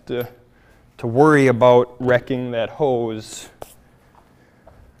don't have to worry about wrecking that hose.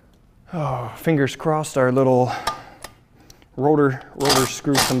 Oh, fingers crossed our little rotor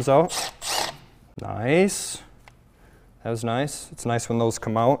screw comes out. Nice. That was nice. It's nice when those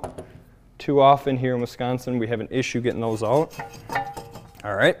come out. Too often here in Wisconsin we have an issue getting those out.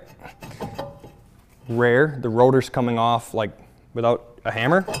 All right. Rare. The rotor's coming off like without a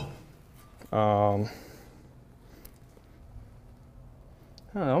hammer.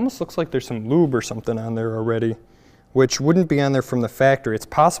 It almost looks like there's some lube or something on there already, which wouldn't be on there from the factory. It's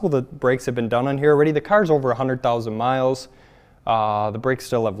possible that brakes have been done on here already. The car's over 100,000 miles. The brakes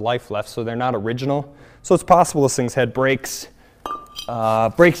still have life left, so they're not original. So it's possible this thing's had brakes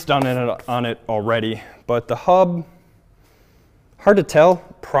done on it already. But the hub, hard to tell,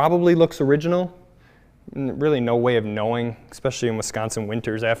 probably looks original. Really no way of knowing, especially in Wisconsin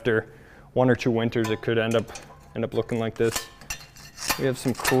winters. After 1 or 2 winters, it could end up looking like this. We have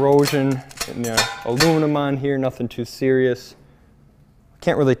some corrosion in the aluminum on here, nothing too serious.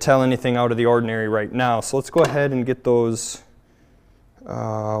 Can't really tell anything out of the ordinary right now, so let's go ahead and get those.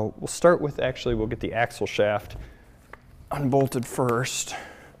 We'll start with, actually, we'll get the axle shaft unbolted first.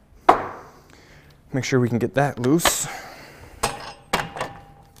 Make sure we can get that loose.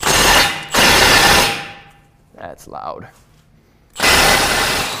 That's loud.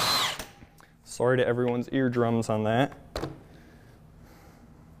 Sorry to everyone's eardrums on that.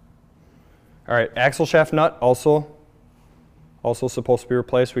 All right, axle shaft nut also supposed to be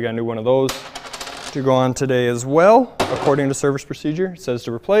replaced. We got a new one of those to go on today as well, according to service procedure. It says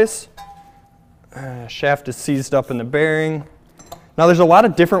to replace. Shaft is seized up in the bearing. Now there's a lot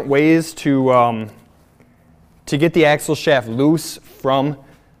of different ways to get the axle shaft loose from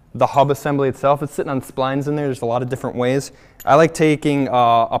the hub assembly itself. It's sitting on splines in there. There's a lot of different ways. I like taking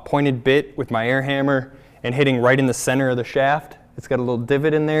a pointed bit with my air hammer and hitting right in the center of the shaft. It's got a little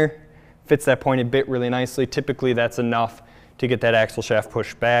divot in there. Fits that pointed bit really nicely. Typically that's enough to get that axle shaft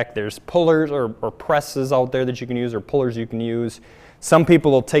pushed back. There's pullers or presses out there that you can use, or pullers you can use. Some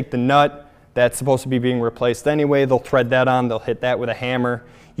people will take the nut that's supposed to be being replaced anyway. They'll thread that on. They'll hit that with a hammer.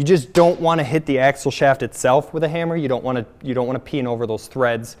 You just don't want to hit the axle shaft itself with a hammer. You don't want to peen over those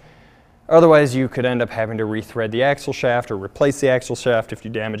threads. Otherwise, you could end up having to rethread the axle shaft or replace the axle shaft if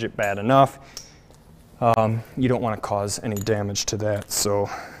you damage it bad enough. You don't want to cause any damage to that. So.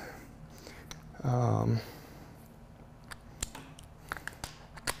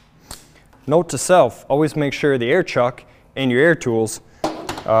 Note to self, always make sure the air chuck and your air tools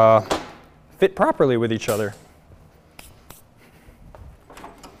fit properly with each other.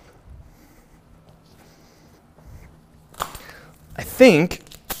 I think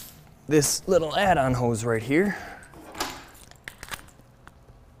this little add-on hose right here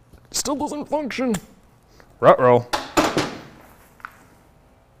still doesn't function. Ruh-roh.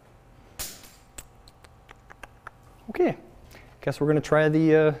 Okay, guess we're going to try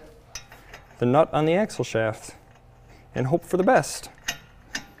the nut on the axle shaft and hope for the best.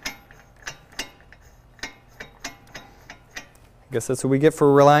 I guess that's what we get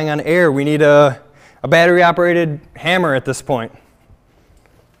for relying on air. We need a battery-operated hammer at this point.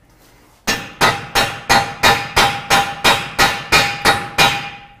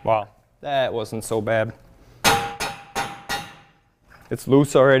 Wow, that wasn't so bad. It's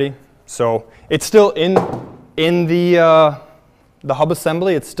loose already, so it's still in the hub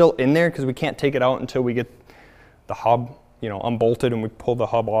assembly. It's still in there because we can't take it out until we get the hub, unbolted and we pull the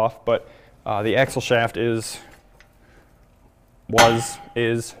hub off. But the axle shaft is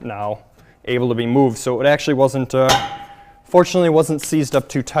now able to be moved. So it actually wasn't, fortunately, wasn't seized up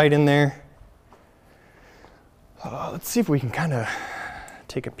too tight in there. Let's see if we can kind of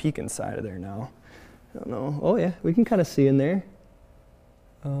take a peek inside of there now. I don't know. Oh yeah, we can kind of see in there.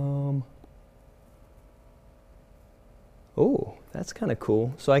 Oh, that's kind of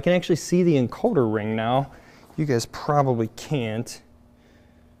cool. So I can actually see the encoder ring now. You guys probably can't.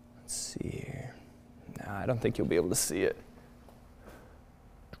 Let's see here. Nah, I don't think you'll be able to see it.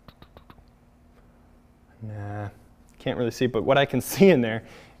 Nah, can't really see it, but what I can see in there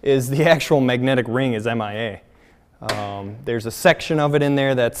is the actual magnetic ring is MIA. There's a section of it in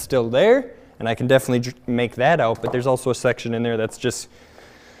there that's still there, and I can definitely make that out, but there's also a section in there that's just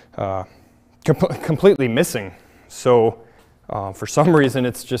completely missing. So for some reason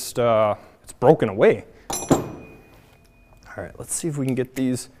it's just it's broken away. All right, let's see if we can get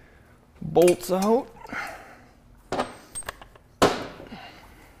these bolts out.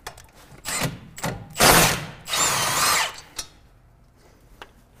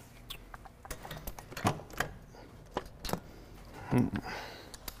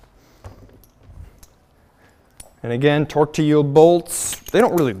 And again, torque to yield bolts, they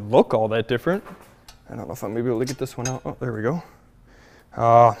don't really look all that different. I don't know if I'm maybe able to get this one out. Oh, there we go.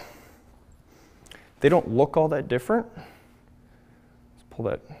 They don't look all that different. Let's pull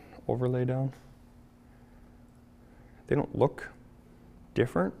that overlay down. They don't look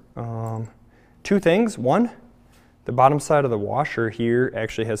different. Two things. One, the bottom side of the washer here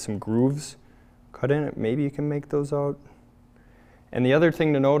actually has some grooves cut in it. Maybe you can make those out. And the other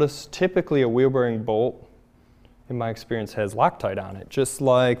thing to notice, typically a wheel bearing bolt, in my experience, has Loctite on it, just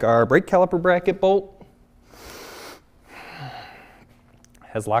like our brake caliper bracket bolt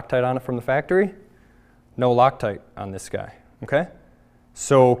has Loctite on it from the factory. No Loctite on this guy, okay?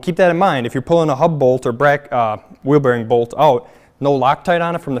 So keep that in mind. If you're pulling a hub bolt or wheel bearing bolt out, no Loctite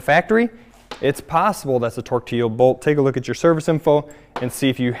on it from the factory, it's possible that's a torque to yield bolt. Take a look at your service info and see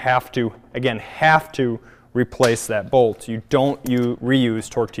if you have to, again, have to replace that bolt. You don't reuse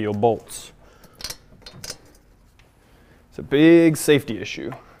torque to yield bolts. It's a big safety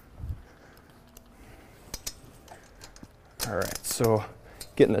issue. All right, so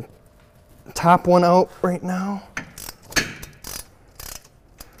getting the top one out right now.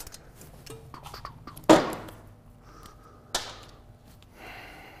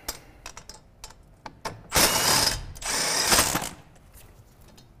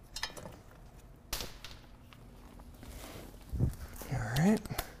 All right.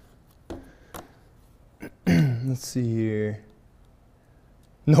 Let's see here.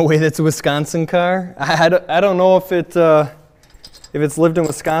 No way that's a Wisconsin car. I don't know if it's lived in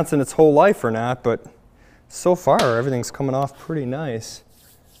Wisconsin its whole life or not, but so far everything's coming off pretty nice.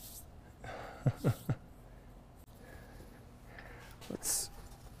 Let's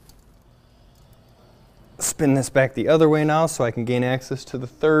spin this back the other way now so I can gain access to the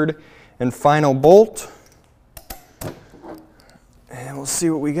third and final bolt. And we'll see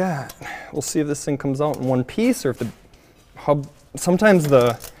what we got. We'll see if this thing comes out in one piece or if the hub, sometimes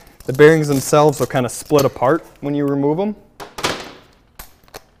the bearings themselves will kind of split apart when you remove them.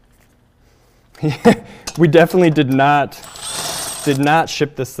 We definitely did not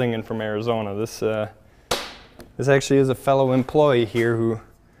ship this thing in from Arizona. This actually is a fellow employee here who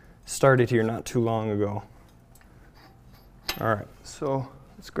started here not too long ago. All right, so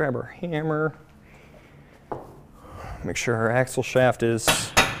let's grab our hammer. Make sure our axle shaft is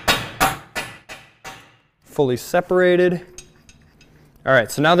fully separated. All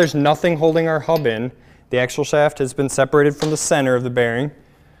right, so now there's nothing holding our hub in. The axle shaft has been separated from the center of the bearing.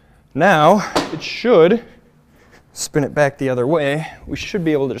 Now, it should, spin it back the other way, we should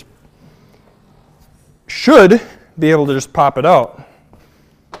be able to just pop it out.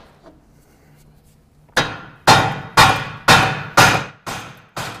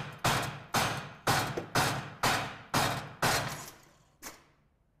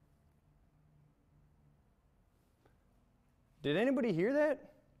 Did anybody hear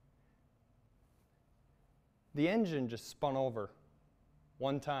that? The engine just spun over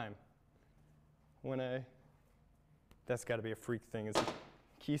one time. That's got to be a freak thing. Is the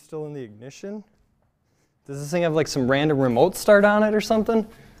key still in the ignition? Does this thing have like some random remote start on it or something?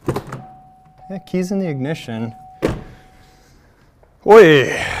 Yeah, key's in the ignition. Oy,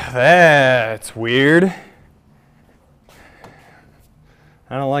 that's weird.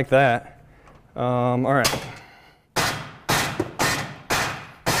 I don't like that. All right.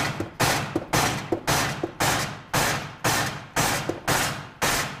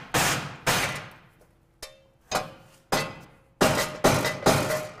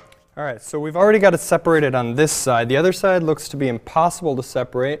 All right, so we've already got it separated on this side. The other side looks to be impossible to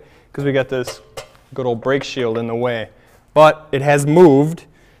separate because we got this good old brake shield in the way. But it has moved.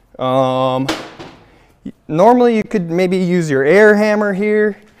 Normally you could maybe use your air hammer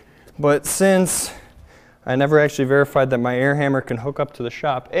here, but since I never actually verified that my air hammer can hook up to the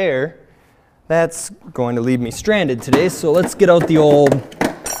shop air, that's going to leave me stranded today. So let's get out the old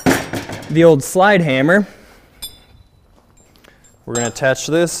slide hammer. We're going to attach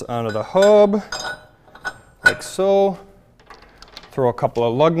this onto the hub, like so. Throw a couple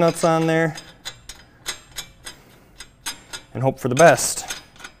of lug nuts on there, and hope for the best.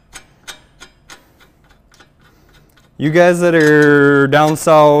 You guys that are down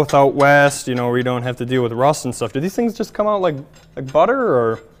south, out west, you know, where you don't have to deal with rust and stuff, do these things just come out like butter,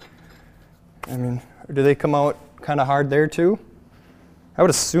 or, I mean, or do they come out kind of hard there too? I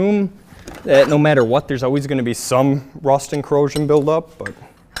would assume that no matter what, there's always going to be some rust and corrosion buildup, but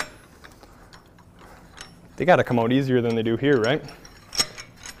they got to come out easier than they do here, right?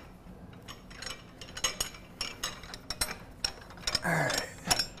 All right.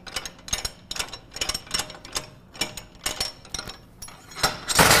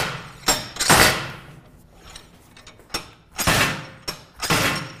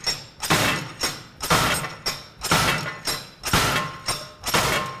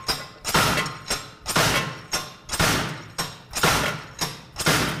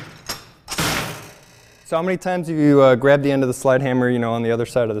 So how many times have you grabbed the end of the slide hammer, you know, on the other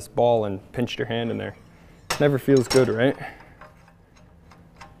side of this ball and pinched your hand in there? Never feels good, right?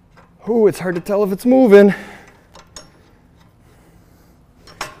 Ooh, it's hard to tell if it's moving.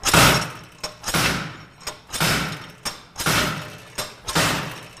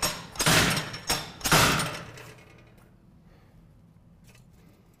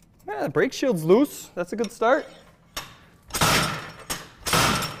 Yeah, the brake shield's loose. That's a good start.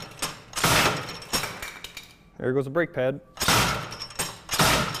 There goes the brake pad.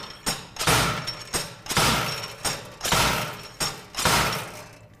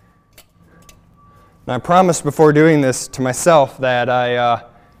 Now I promised before doing this to myself that I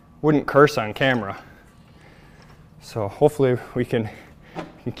wouldn't curse on camera. So hopefully we can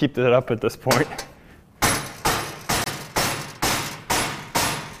keep that up at this point.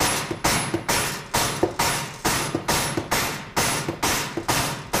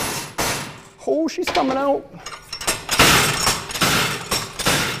 Oh, she's coming out.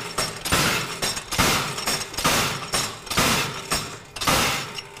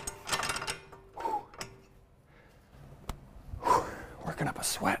 Working up a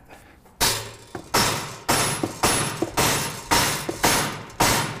sweat.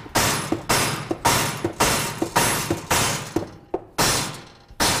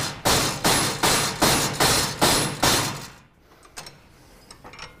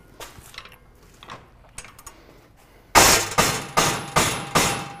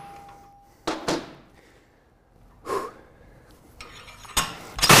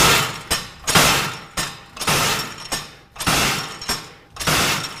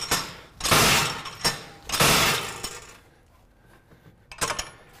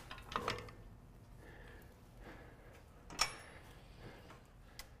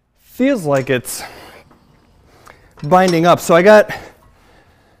 Feels like it's binding up. So I got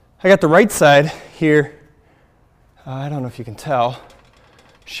the right side here. I don't know if you can tell.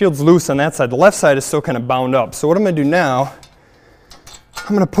 Shield's loose on that side. The left side is still kind of bound up. So what I'm going to do now,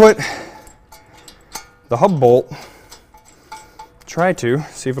 I'm going to put the hub bolt, try to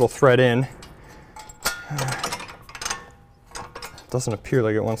see if it'll thread in. Doesn't appear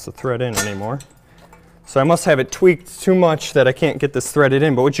like it wants to thread in anymore. So I must have it tweaked too much that I can't get this threaded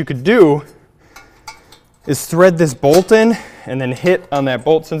in. But what you could do is thread this bolt in and then hit on that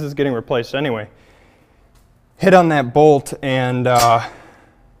bolt, since it's getting replaced anyway. Hit on that bolt and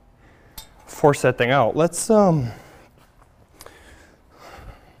force that thing out. Let's all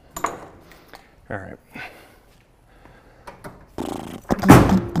right.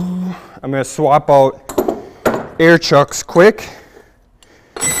 I'm going to swap out air chucks quick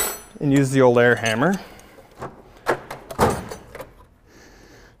and use the old air hammer.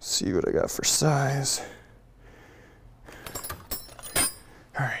 See what I got for size.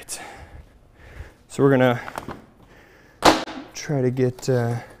 All right. So we're gonna try to get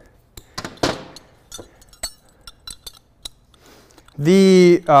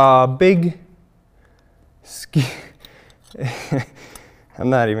the big ski. I'm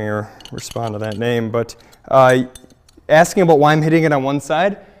not even gonna respond to that name, but asking about why I'm hitting it on one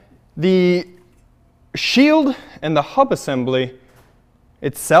side. The shield and the hub assembly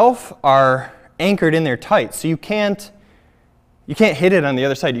itself are anchored in there tight, so you can't hit it on the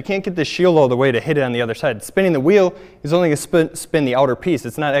other side. You can't get the shield all the way to hit it on the other side. Spinning the wheel is only going to spin the outer piece.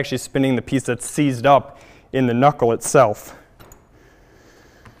 It's not actually spinning the piece that's seized up in the knuckle itself.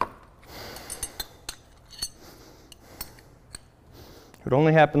 It would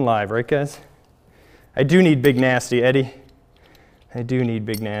only happen live, right guys? I do need Big Nasty, Eddie. I do need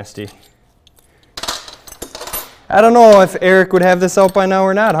Big Nasty. I don't know if Eric would have this out by now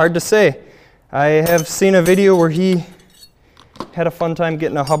or not. Hard to say. I have seen a video where he had a fun time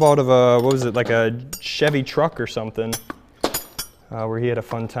getting a hub out of a, what was it, like a Chevy truck or something, where he had a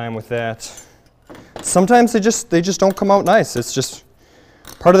fun time with that. Sometimes they just don't come out nice. It's just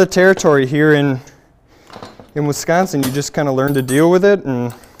part of the territory here in Wisconsin. You just kind of learn to deal with it,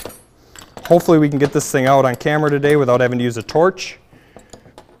 and hopefully we can get this thing out on camera today without having to use a torch.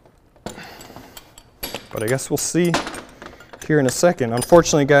 But I guess we'll see here here in a second.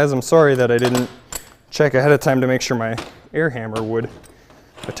 Unfortunately, guys, I'm sorry that I didn't check ahead of time to make sure my air hammer would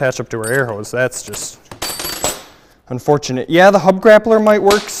attach up to our air hose. That's just unfortunate. Yeah, the hub grappler might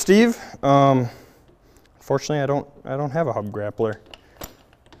work, Steve. Unfortunately, I don't have a hub grappler.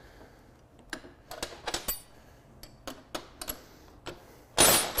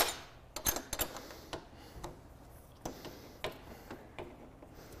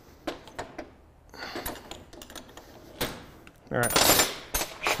 All right,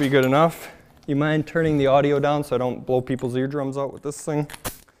 should be good enough. You mind turning the audio down so I don't blow people's eardrums out with this thing?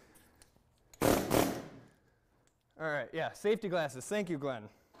 All right, yeah, safety glasses. Thank you, Glenn.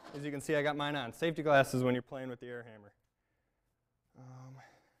 As you can see, I got mine on. Safety glasses when you're playing with the air hammer.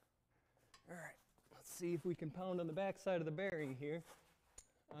 All right, let's see if we can pound on the back side of the bearing here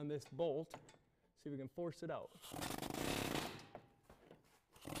on this bolt. See if we can force it out.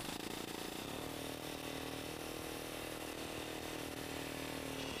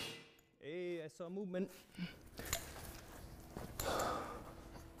 Hey, I saw movement. All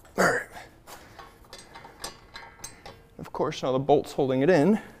right. Of course, now the bolt's holding it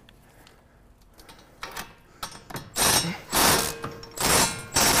in.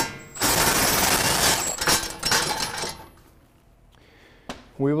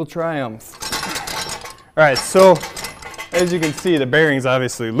 We will triumph. All right, so as you can see, the bearing's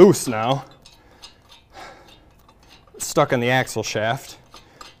obviously loose now. Stuck in the axle shaft.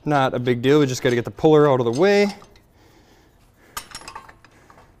 Not a big deal, we just got to get the puller out of the way.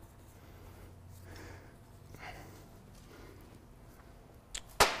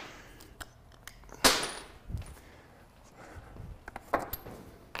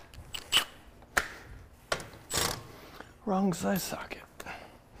 Wrong size socket.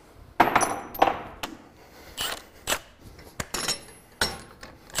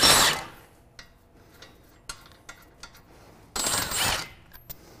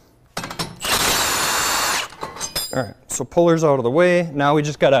 All right, so puller's out of the way. Now we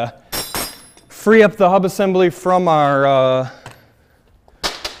just gotta free up the hub assembly from our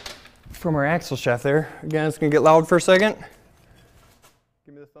axle shaft there. Again, it's gonna get loud for a second.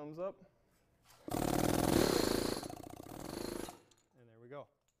 Give me the thumbs up. And there we go.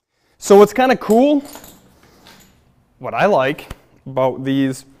 So what's kind of cool, what I like about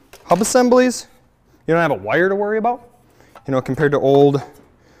these hub assemblies, you don't have a wire to worry about. You know, compared to old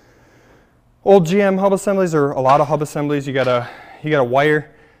GM hub assemblies, or a lot of hub assemblies, you got a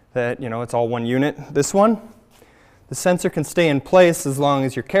wire that, you know, it's all one unit. This one, the sensor can stay in place as long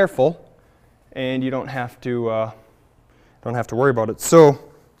as you're careful, and you don't have to worry about it. So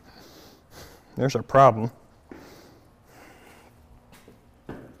there's our problem.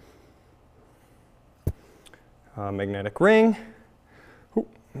 Magnetic ring. Ooh,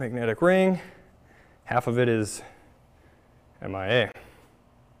 magnetic ring. Half of it is MIA.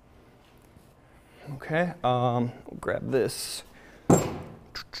 Okay, we'll grab this.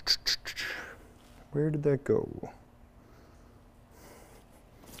 Where did that go?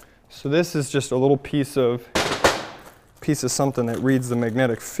 So this is just a little piece of something that reads the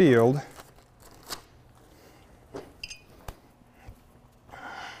magnetic field.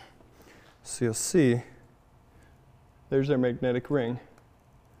 So you'll see, there's our magnetic ring.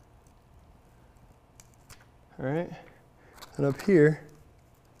 All right, and up here,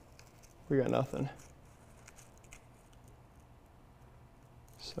 we got nothing.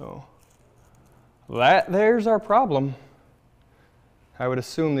 So there's our problem. I would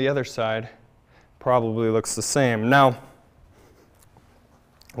assume the other side probably looks the same. Now,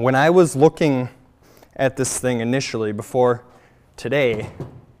 when I was looking at this thing initially before today,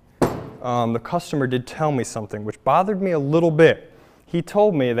 the customer did tell me something which bothered me a little bit. He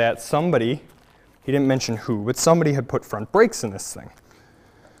told me that somebody, he didn't mention who, but somebody had put front brakes in this thing.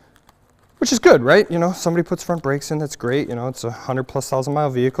 Which is good, right? You know, somebody puts front brakes in, that's great. You know, it's a 100,000+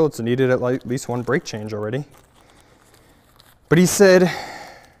 mile vehicle. It's needed at least one brake change already. But he said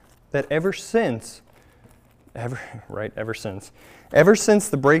that ever since the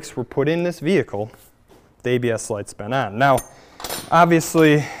brakes were put in this vehicle, the ABS light's been on. Now,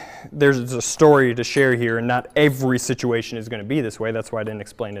 obviously, there's a story to share here, and not every situation is going to be this way. That's why I didn't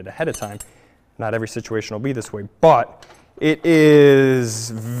explain it ahead of time. Not every situation will be this way, but it is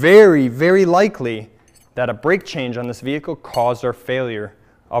very, very likely that a brake change on this vehicle caused our failure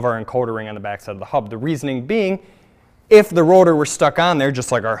of our encoder ring on the backside of the hub. The reasoning being, if the rotor were stuck on there,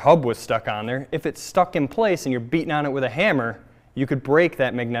 just like our hub was stuck on there, if it's stuck in place and you're beating on it with a hammer, you could break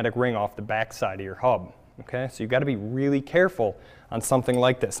that magnetic ring off the backside of your hub. Okay, so you've got to be really careful on something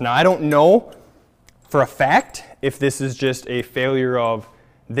like this. Now, I don't know for a fact if this is just a failure of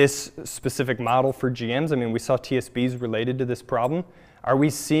this specific model for GMs? I mean, we saw TSBs related to this problem. Are we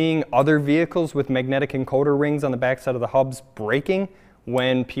seeing other vehicles with magnetic encoder rings on the backside of the hubs breaking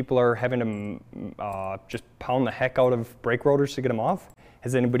when people are having to just pound the heck out of brake rotors to get them off?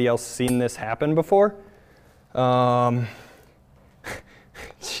 Has anybody else seen this happen before? Jeez,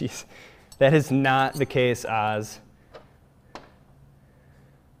 that is not the case, Oz.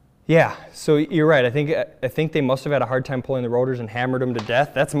 Yeah, so you're right. I think they must have had a hard time pulling the rotors and hammered them to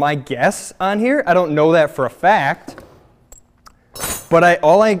death. That's my guess on here. I don't know that for a fact. But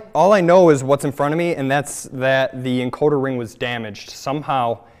all I know is what's in front of me, and that's that the encoder ring was damaged.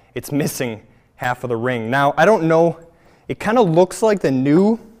 Somehow it's missing half of the ring. Now, I don't know. It kind of looks like the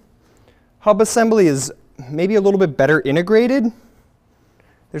new hub assembly is maybe a little bit better integrated.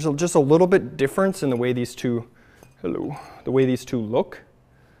 There's just a little bit difference in the way these two, the way these two look.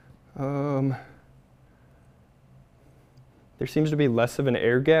 There seems to be less of an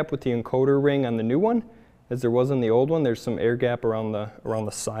air gap with the encoder ring on the new one as there was in the old one. There's some air gap around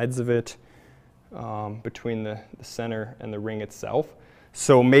the sides of it, between the center and the ring itself.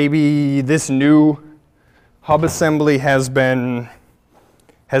 So maybe this new hub assembly has been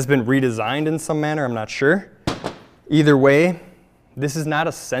redesigned in some manner. I'm not sure. Either way, this is not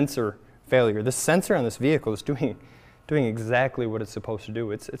a sensor failure. The sensor on this vehicle is doing exactly what it's supposed to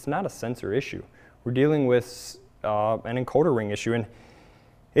do. It's not a sensor issue. We're dealing with an encoder ring issue. And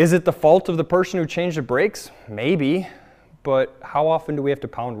is it the fault of the person who changed the brakes? Maybe. But how often do we have to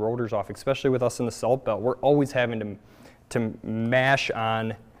pound rotors off, especially with us in the salt belt? We're always having to mash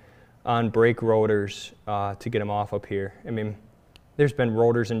on brake rotors to get them off up here. I mean, there's been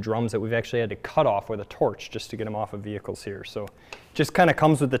rotors and drums that we've actually had to cut off with a torch just to get them off of vehicles here. So it just kind of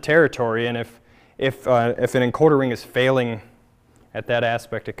comes with the territory. And if an encoder ring is failing at that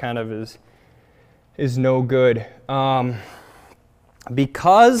aspect, it kind of is no good.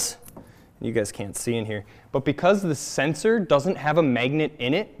 Because, you guys can't see in here, but because the sensor doesn't have a magnet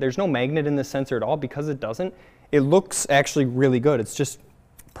in it, there's no magnet in the sensor at all, because it doesn't, it looks actually really good. It's just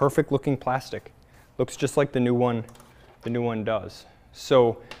perfect looking plastic. Looks just like the new one does.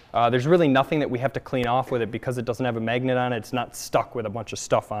 So there's really nothing that we have to clean off with it because it doesn't have a magnet on it. It's not stuck with a bunch of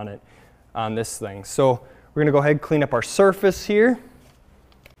stuff on it on this thing. So we're gonna go ahead and clean up our surface here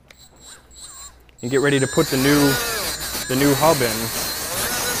and get ready to put the new hub in.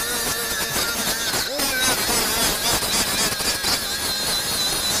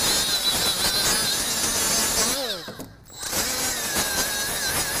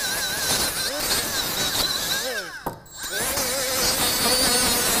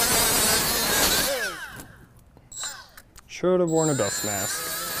 Should have worn a dust mask.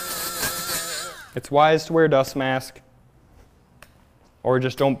 It's wise to wear a dust mask, or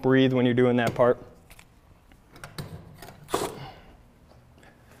just don't breathe when you're doing that part.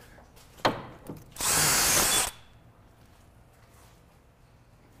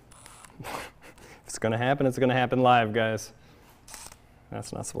 If it's gonna happen, it's gonna happen live, guys.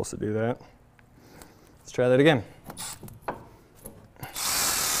 That's not supposed to do that. Let's try that again.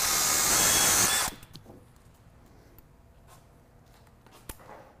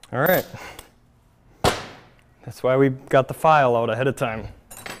 All right, that's why we got the file out ahead of time.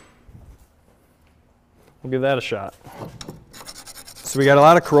 We'll give that a shot. So we got a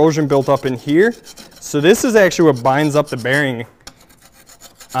lot of corrosion built up in here. So this is actually what binds up the bearing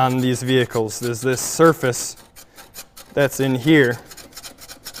on these vehicles. There's this surface that's in here.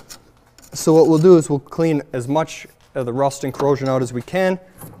 So what we'll do is we'll clean as much of the rust and corrosion out as we can.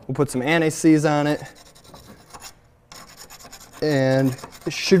 We'll put some anti-seize on it. And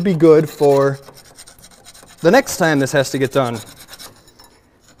it should be good for the next time this has to get done.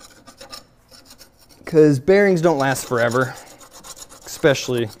 Because bearings don't last forever,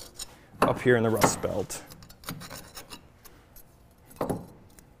 especially up here in the rust belt.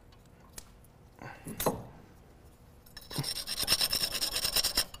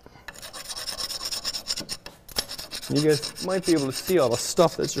 You guys might be able to see all the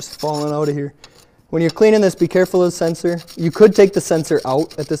stuff that's just falling out of here. When you're cleaning this, be careful of the sensor. You could take the sensor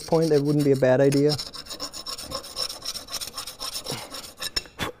out at this point. That wouldn't be a bad idea.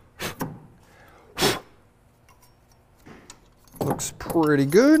 Looks pretty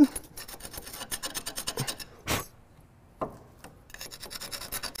good.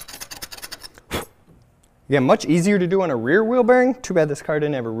 Again, much easier to do on a rear wheel bearing. Too bad this car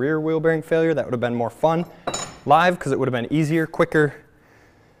didn't have a rear wheel bearing failure. That would have been more fun live because it would have been easier, quicker.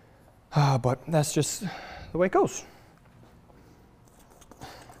 But that's just the way it goes.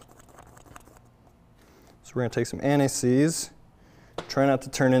 So we're going to take some anti-seize. Try not to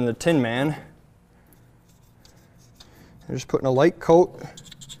turn into the Tin Man. I'm just putting a light coat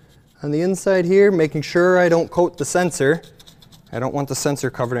On the inside here, making sure I don't coat the sensor. I don't want the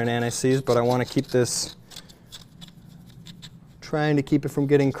sensor covered in anti-seize, but I want to keep this, trying to keep it from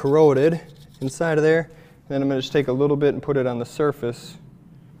getting corroded inside of there. And then I'm going to just take a little bit and put it on the surface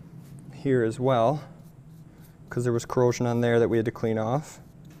here as well, because there was corrosion on there that we had to clean off.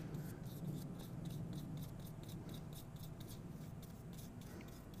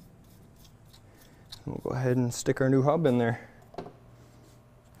 We'll go ahead and stick our new hub in there.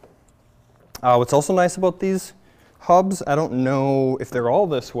 What's also nice about these hubs, I don't know if they're all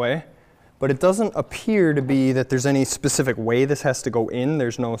this way, but it doesn't appear to be that there's any specific way this has to go in.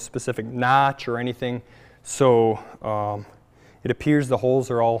 There's no specific notch or anything. So it appears the holes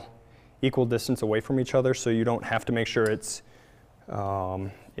are all equal distance away from each other, so you don't have to make sure it's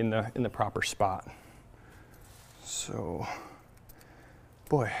in the proper spot. So,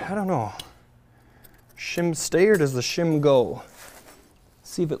 boy, I don't know. Shim stay or does the shim go?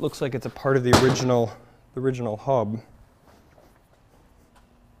 See if it looks like it's a part of the original hub.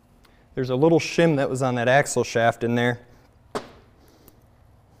 There's a little shim that was on that axle shaft in there.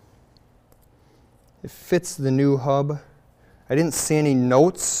 It fits the new hub. I didn't see any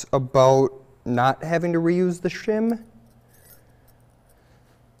notes about not having to reuse the shim.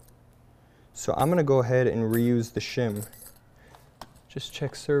 So I'm going to go ahead and reuse the shim. Just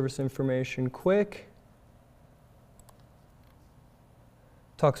check service information quick.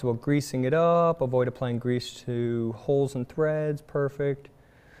 Talks about greasing it up, avoid applying grease to holes and threads, perfect.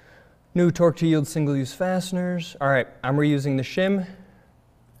 New torque to yield single-use fasteners. All right, I'm reusing the shim.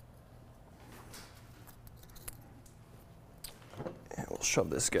 And we'll shove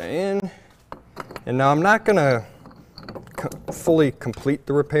this guy in. And now I'm not gonna fully complete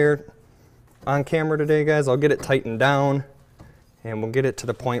the repair on camera today, guys. I'll get it tightened down and we'll get it to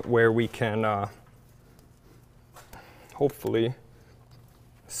the point where we can hopefully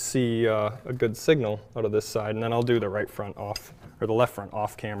see a good signal out of this side, and then I'll do the right front off, or the left front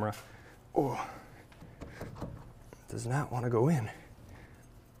off camera. Oh, does not want to go in.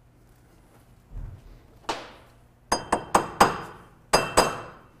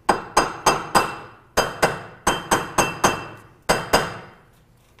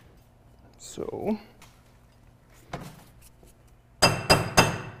 So,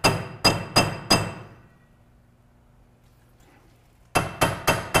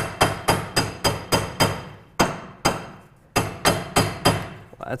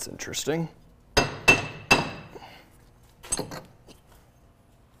 that's interesting.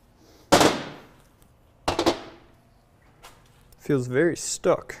 Feels very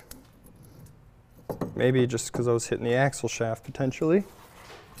stuck. Maybe just because I was hitting the axle shaft potentially.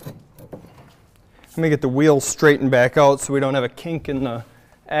 Let me get the wheel straightened back out so we don't have a kink in the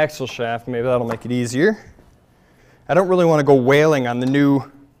axle shaft. Maybe that'll make it easier. I don't really want to go wailing on the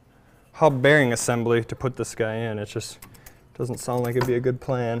new hub bearing assembly to put this guy in. It just doesn't sound like it'd be a good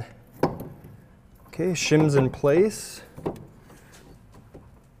plan. Okay, shim's in place.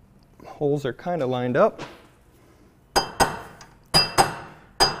 Holes are kind of lined up.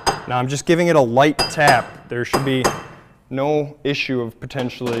 Now I'm just giving it a light tap. There should be no issue of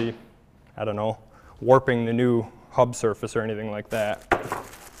potentially, I don't know, warping the new hub surface or anything like that.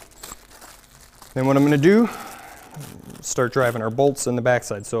 Then what I'm going to do, start driving our bolts in the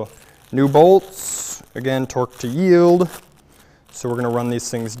backside. So new bolts, again, torque to yield. So we're going to run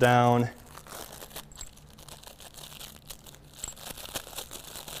these things down.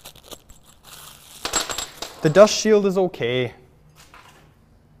 The dust shield is okay.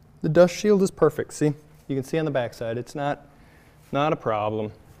 The dust shield is perfect. See, you can see on the backside, it's not a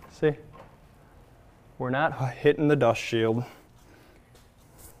problem. See, we're not hitting the dust shield.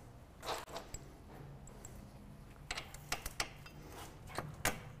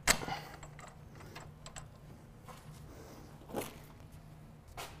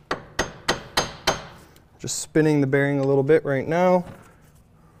 Just spinning the bearing a little bit right now.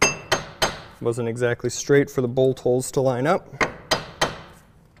 Wasn't exactly straight for the bolt holes to line up.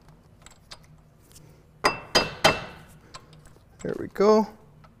 There we go.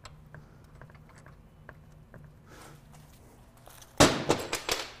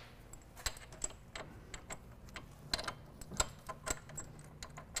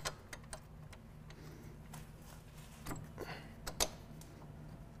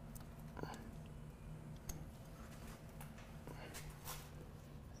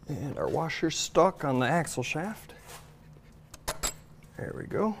 And our washer's stuck on the axle shaft. There we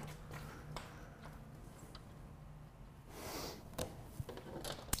go.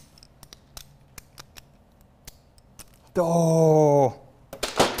 Oh,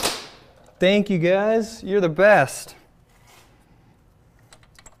 thank you guys. You're the best.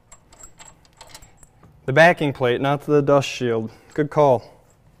 The backing plate, not the dust shield. Good call.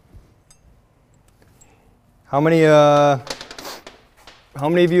 How many of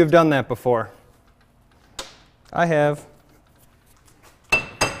you have done that before? I have.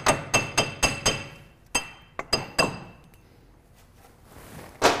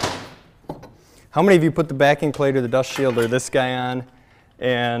 How many of you put the backing plate or the dust shield or this guy on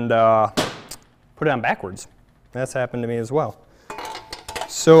and put it on backwards? That's happened to me as well.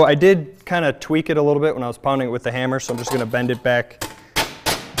 So I did kind of tweak it a little bit when I was pounding it with the hammer, so I'm just going to bend it back.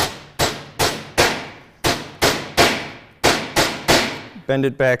 Bend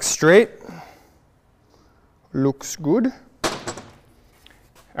it back straight. Looks good. All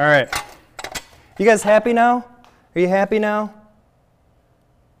right. You guys happy now? Are you happy now?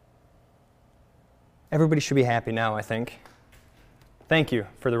 Everybody should be happy now, I think. Thank you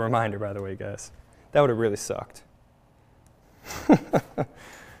for the reminder, by the way, guys. That would have really sucked.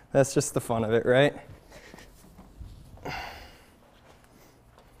 That's just the fun of it, right?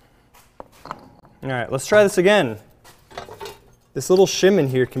 All right, let's try this again. This little shim in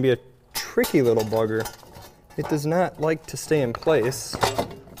here can be a tricky little bugger. It does not like to stay in place.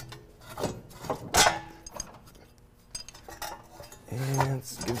 And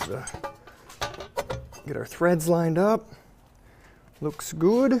let's get our threads lined up. Looks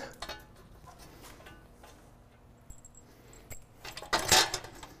good.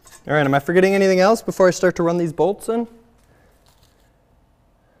 All right, am I forgetting anything else before I start to run these bolts in?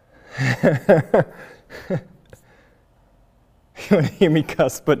 You want to hear me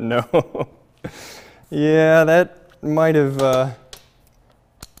cuss, but no. Yeah, that might have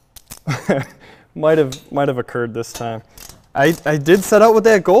might have occurred this time. I did set out with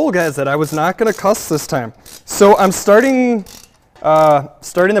that goal, guys, that I was not going to cuss this time. So I'm starting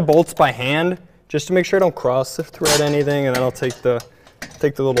the bolts by hand just to make sure I don't cross thread anything, and then I'll take the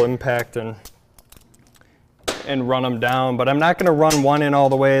little impact and run them down. But I'm not going to run one in all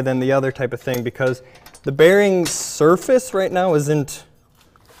the way, then the other type of thing, because the bearing surface right now it's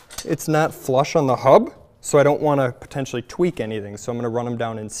not flush on the hub, so I don't want to potentially tweak anything. So I'm going to run them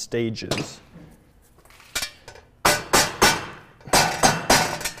down in stages.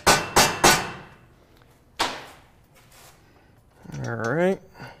 All right.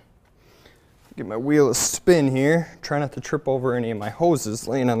 Give my wheel a spin here. Try not to trip over any of my hoses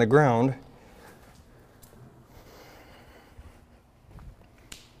laying on the ground.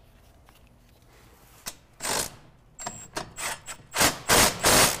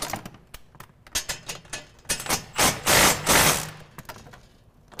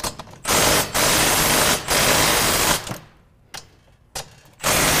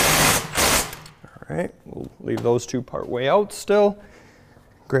 All right, we'll leave those two part way out still.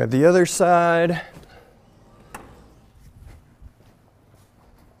 Grab the other side.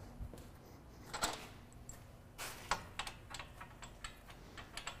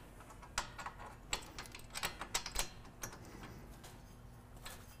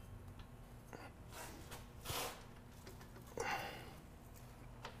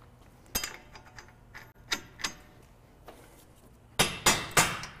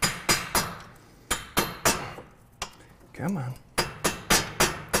 Come on.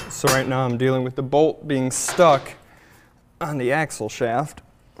 So right now I'm dealing with the bolt being stuck on the axle shaft.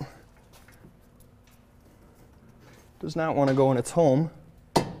 Does not want to go in its home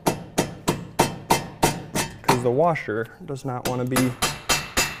because the washer does not want to be,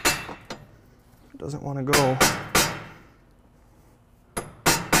 doesn't want to go.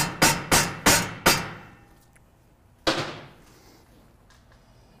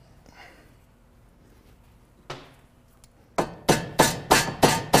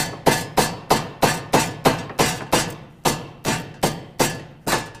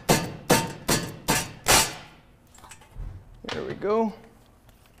 There we go.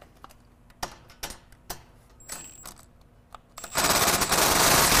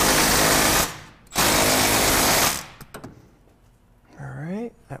 All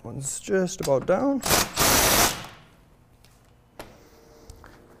right, that one's just about down.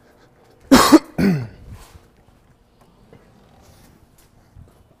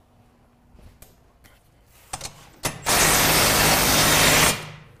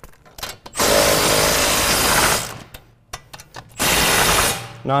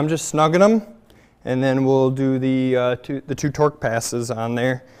 Now I'm just snugging them, and then we'll do the two torque passes on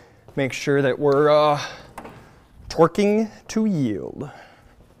there. Make sure that we're torquing to yield.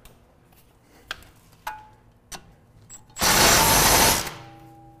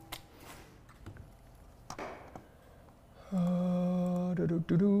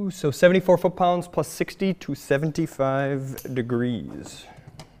 So 74 foot-pounds plus 60 to 75 degrees.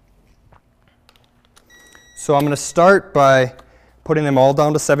 So I'm going to start by putting them all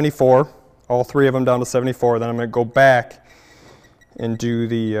down to 74, all three of them down to 74. Then I'm going to go back and do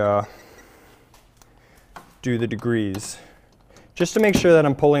the degrees, just to make sure that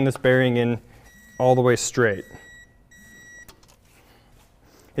I'm pulling this bearing in all the way straight.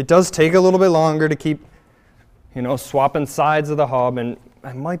 It does take a little bit longer to keep, you know, swapping sides of the hub, and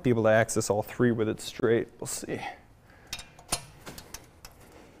I might be able to access all three with it straight. We'll see.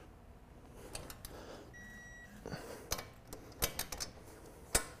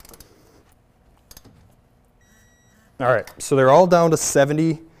 All right, so they're all down to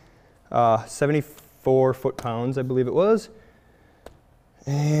 74 foot-pounds, I believe it was.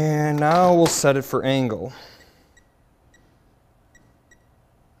 And now we'll set it for angle.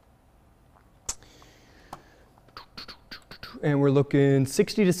 And we're looking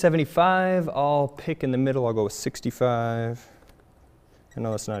 60 to 75. I'll pick in the middle. I'll go with 65. I know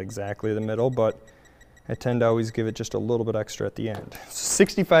that's not exactly the middle, but I tend to always give it just a little bit extra at the end. So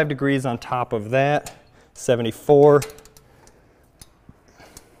 65 degrees on top of that, 74.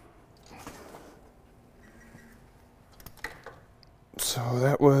 So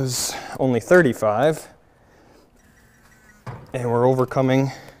that was only 35. And we're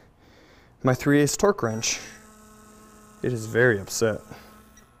overcoming my 3/8 torque wrench. It is very upset.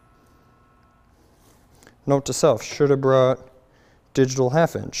 Note to self, should have brought digital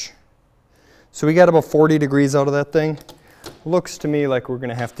 1/2 inch. So we got about 40 degrees out of that thing. Looks to me like we're going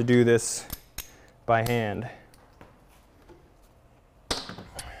to have to do this by hand.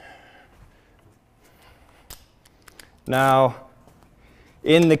 Now,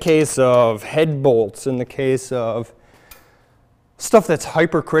 in the case of head bolts, in the case of stuff that's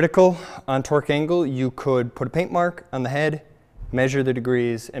hypercritical on torque angle, you could put a paint mark on the head, measure the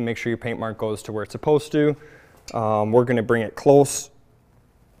degrees, and make sure your paint mark goes to where it's supposed to. We're going to bring it close,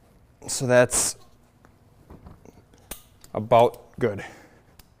 so that's about good.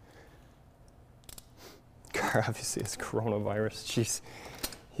 Obviously it's coronavirus, jeez,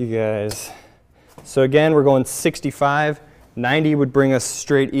 you guys. So again, we're going 65. 90 would bring us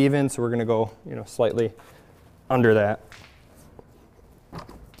straight even, so we're going to go, you know, slightly under that.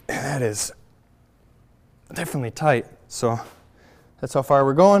 That is definitely tight, so that's how far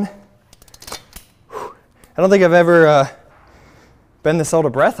we're going. Whew. I don't think I've ever been this out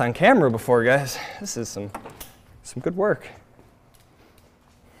of breath on camera before, guys. This is some good work.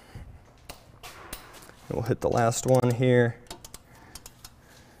 And we'll hit the last one here.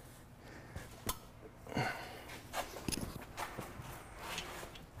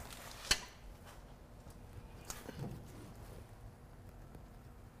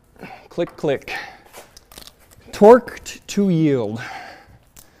 Click, click. Torqued to yield.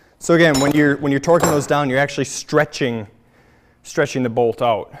 So again, when you're torquing those down, you're actually stretching the bolt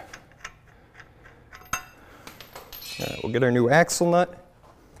out. All right, we'll get our new axle nut.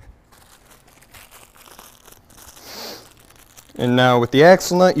 And now with the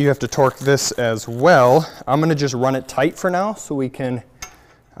axle nut, you have to torque this as well. I'm going to just run it tight for now, so we can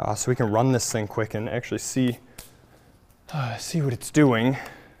run this thing quick and actually see what it's doing.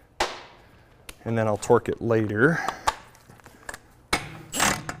 And then I'll torque it later.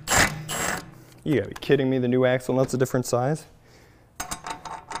 You gotta be kidding me, the new axle nut's a different size?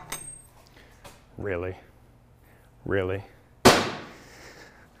 Really? Really?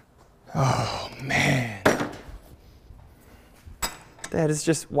 Oh man. That is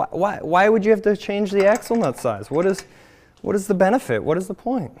just, why would you have to change the axle nut size? What is the benefit? What is the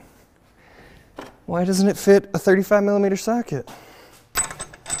point? Why doesn't it fit a 35 millimeter socket?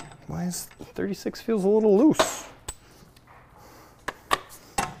 Why is 36 feels a little loose?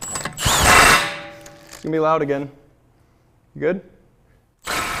 It's gonna be loud again. You good?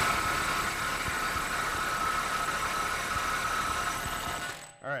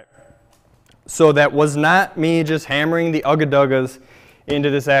 All right. So that was not me just hammering the ugga-duggas into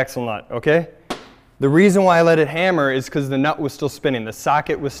this axle nut, okay? The reason why I let it hammer is because the nut was still spinning. The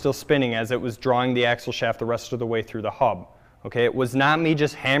socket was still spinning as it was drawing the axle shaft the rest of the way through the hub. Okay, it was not me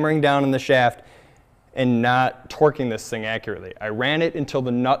just hammering down in the shaft and not torquing this thing accurately. I ran it until the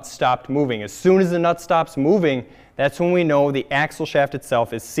nut stopped moving. As soon as the nut stops moving, that's when we know the axle shaft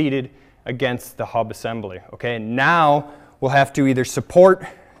itself is seated against the hub assembly. Okay, and now we'll have to either support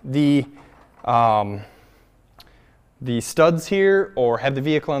the studs here or have the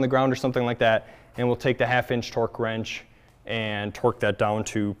vehicle on the ground or something like that, and we'll take the 1/2 inch torque wrench and torque that down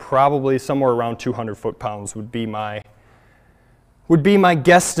to probably somewhere around 200 foot-pounds would be my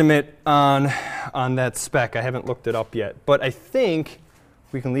guesstimate on that spec. I haven't looked it up yet, but I think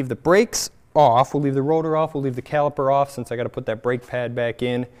we can leave the brakes off. We'll leave the rotor off. We'll leave the caliper off since I got to put that brake pad back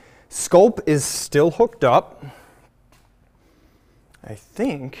in. Scope is still hooked up. I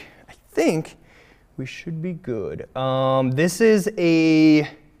think we should be good. This is a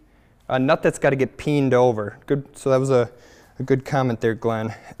nut that's got to get peened over. Good. So that was a good comment there,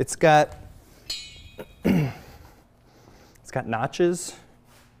 Glenn. It's got notches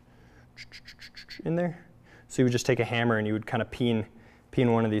in there. So you would just take a hammer and you would kind of peen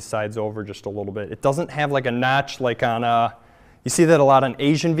one of these sides over just a little bit. It doesn't have like a notch like on you see that a lot on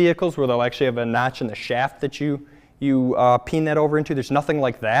Asian vehicles where they'll actually have a notch in the shaft that you peen that over into. There's nothing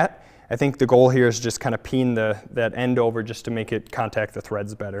like that. I think the goal here is just kind of peen that end over just to make it contact the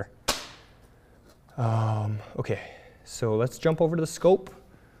threads better. Okay, so let's jump over to the scope.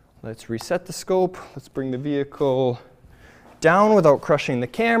 Let's reset the scope. Let's bring the vehicle down without crushing the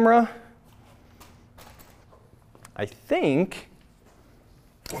camera. I think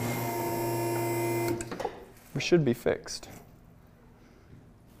we should be fixed.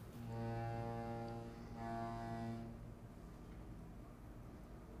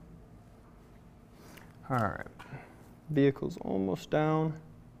 All right, vehicle's almost down.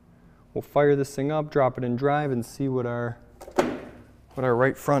 We'll fire this thing up, drop it in drive, and see what our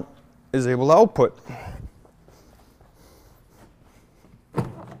right front is able to output.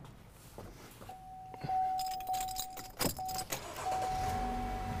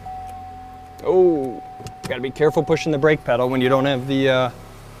 Oh, gotta be careful pushing the brake pedal when you don't have the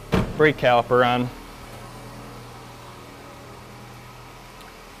brake caliper on.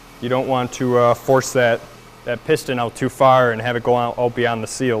 You don't want to force that piston out too far and have it go out beyond the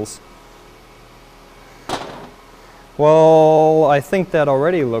seals. Well, I think that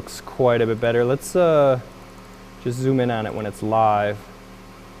already looks quite a bit better. Let's just zoom in on it when it's live.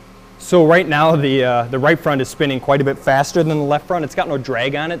 So right now the right front is spinning quite a bit faster than the left front. It's got no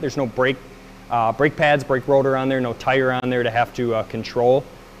drag on it. There's no brake pads, brake rotor on there, no tire on there to have to control.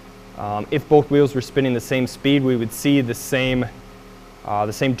 If both wheels were spinning the same speed, we would see the same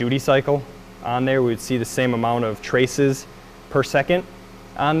duty cycle on there. We would see the same amount of traces per second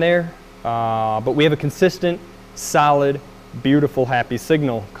on there. But we have a consistent, solid, beautiful, happy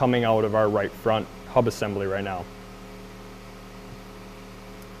signal coming out of our right front hub assembly right now.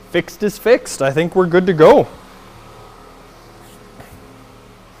 Fixed is fixed. I think we're good to go.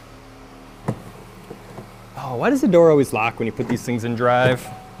 Oh, why does the door always lock when you put these things in drive?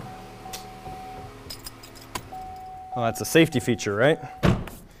 Oh, that's a safety feature, right?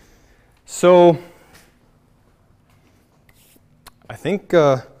 So I think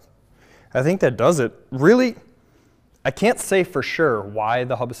that does it. Really, I can't say for sure why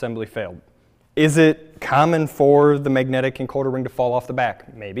the hub assembly failed. Is it common for the magnetic encoder ring to fall off the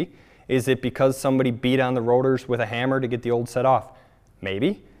back? Maybe. Is it because somebody beat on the rotors with a hammer to get the old set off?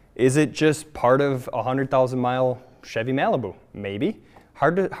 Maybe. Is it just part of a 100,000-mile Chevy Malibu? Maybe.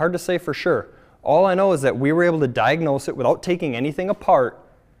 Hard to say for sure. All I know is that we were able to diagnose it without taking anything apart,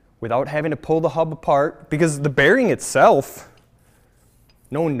 without having to pull the hub apart, because the bearing itself,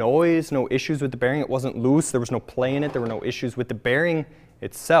 no noise, no issues with the bearing. It wasn't loose. There was no play in it. There were no issues with the bearing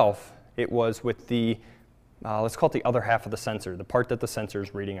itself. It was with the, let's call it the other half of the sensor, the part that the sensor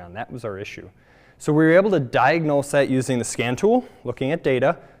is reading on. That was our issue. So we were able to diagnose that using the scan tool, looking at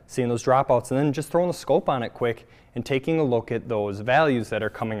data, seeing those dropouts, and then just throwing the scope on it quick and taking a look at those values that are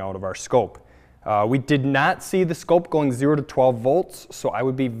coming out of our scope. We did not see the scope going 0 to 12 volts, so I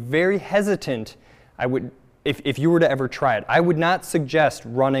would be very hesitant. If you were to ever try it, I would not suggest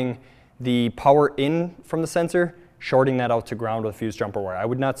running the power in from the sensor, shorting that out to ground with a fuse jumper wire. I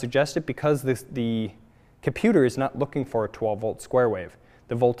would not suggest it because the computer is not looking for a 12-volt square wave.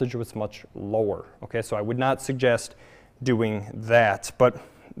 The voltage was much lower. Okay, so I would not suggest doing that. But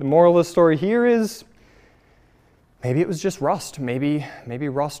the moral of the story here is, maybe it was just rust. Maybe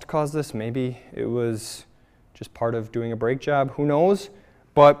rust caused this. Maybe it was just part of doing a brake job. Who knows?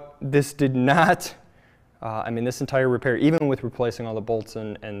 But this did not, this entire repair, even with replacing all the bolts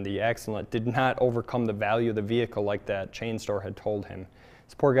and the axle nut, did not overcome the value of the vehicle like that chain store had told him.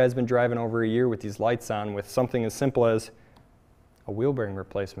 This poor guy's been driving over a year with these lights on with something as simple as a wheel bearing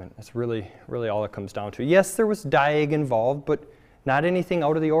replacement. That's really all it comes down to. Yes, there was Diag involved, but not anything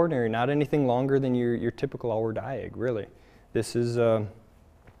out of the ordinary, not anything longer than your typical hour Diag, really. This is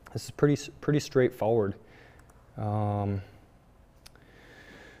pretty straightforward. Whew.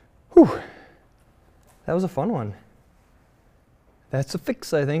 That was a fun one. That's a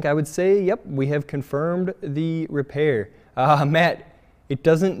fix, I think. I would say, yep, we have confirmed the repair. Matt, it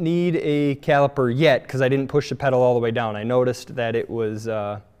doesn't need a caliper yet because I didn't push the pedal all the way down. I noticed that it was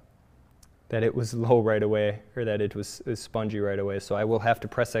low right away, or that it was spongy right away. So I will have to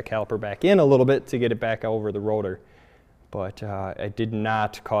press that caliper back in a little bit to get it back over the rotor. but I did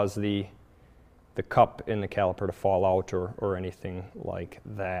not cause the cup in the caliper to fall out or anything like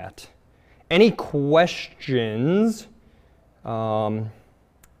that. Any questions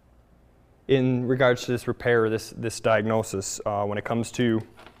in regards to this repair, this diagnosis when it comes to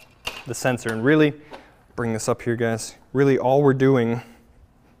the sensor? And really, bring this up here, guys. Really, all we're doing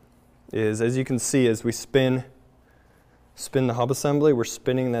is, as you can see, as we spin the hub assembly, we're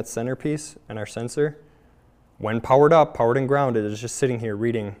spinning that centerpiece, and our sensor, when powered up, powered and grounded, is just sitting here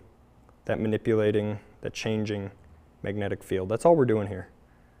reading that, manipulating, that changing magnetic field. That's all we're doing here.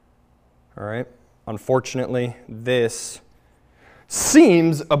 All right. Unfortunately, this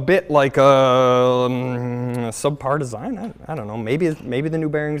seems a bit like a subpar design. I don't know. Maybe the new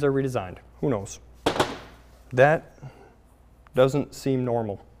bearings are redesigned. Who knows? That doesn't seem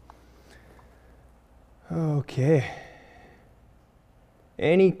normal. Okay.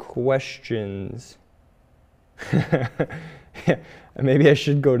 Any questions? Yeah, maybe I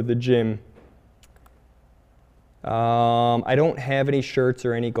should go to the gym. I don't have any shirts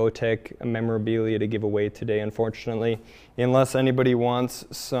or any GoTech memorabilia to give away today, unfortunately, unless anybody wants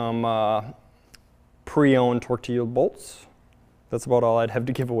some pre-owned tortilla bolts. That's about all I'd have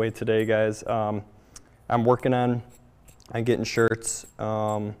to give away today, guys. I'm working on getting shirts.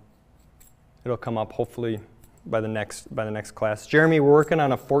 It'll come up hopefully by the next class. Jeremy, we're working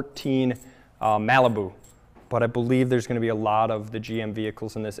on a 14 Malibu, but I believe there's going to be a lot of the GM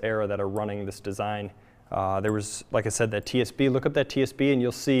vehicles in this era that are running this design. There was, like I said, that TSB. Look up that TSB and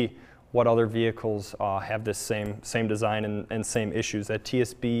you'll see what other vehicles have this same design and same issues. That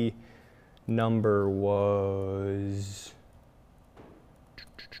TSB number was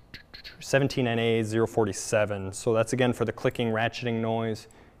 17NA047. So that's again for the clicking, ratcheting noise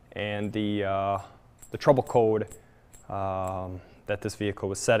and the trouble code that this vehicle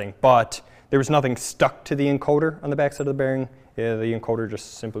was setting. But there was nothing stuck to the encoder on the backside of the bearing. Yeah, the encoder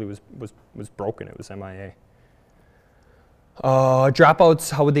just simply was broken. It was MIA.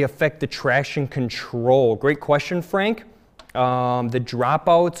 Dropouts, how would they affect the traction control? Great question, Frank. The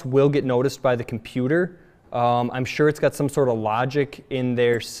dropouts will get noticed by the computer. I'm sure it's got some sort of logic in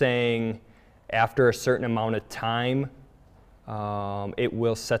there saying after a certain amount of time, it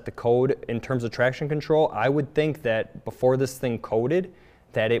will set the code. In terms of traction control, I would think that before this thing coded,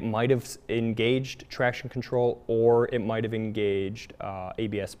 that it might have engaged traction control or it might have engaged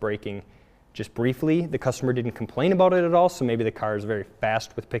ABS braking just briefly. The customer didn't complain about it at all, so maybe the car is very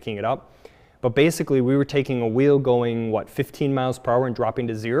fast with picking it up. But basically, we were taking a wheel going, what, 15 miles per hour and dropping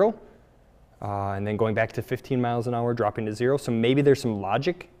to 0, and then going back to 15 miles an hour, dropping to 0. So maybe there's some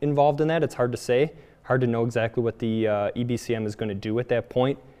logic involved in that. It's hard to say, hard to know exactly what the EBCM is going to do at that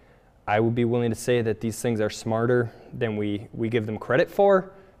point. I would be willing to say that these things are smarter than we give them credit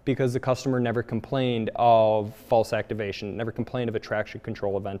for, because the customer never complained of false activation, never complained of a traction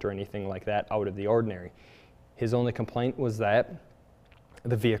control event or anything like that out of the ordinary. His only complaint was that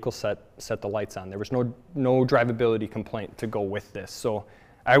the vehicle set the lights on. There was no drivability complaint to go with this. So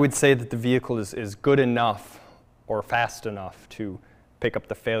I would say that the vehicle is good enough or fast enough to pick up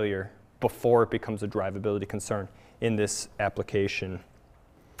the failure before it becomes a drivability concern in this application.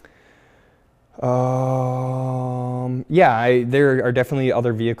 Yeah, there are definitely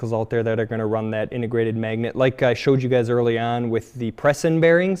other vehicles out there that are going to run that integrated magnet. Like I showed you guys early on with the press-in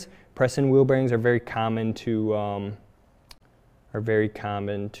bearings. Press-in wheel bearings are very common to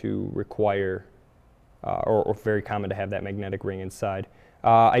require, or very common to have that magnetic ring inside.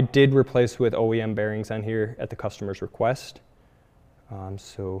 I did replace with OEM bearings on here at the customer's request.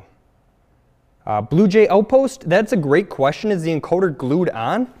 Blue Jay Outpost, that's a great question. Is the encoder glued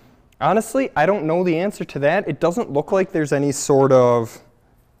on? Honestly, I don't know the answer to that. It doesn't look like there's any sort of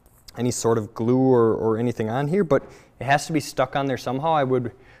glue or anything on here, but it has to be stuck on there somehow. I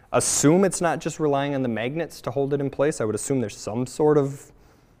would assume it's not just relying on the magnets to hold it in place. I would assume there's some sort of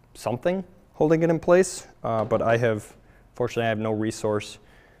something holding it in place, but fortunately I have no resource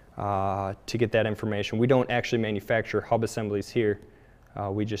to get that information. We don't actually manufacture hub assemblies here.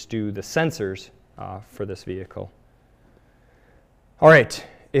 We just do the sensors for this vehicle. All right.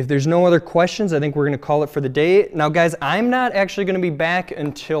 If there's no other questions, I think we're going to call it for the day. Now, guys, I'm not actually going to be back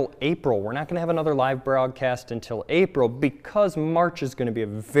until April. We're not going to have another live broadcast until April because March is going to be a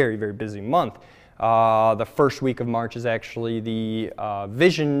very, very busy month. The first week of March is actually the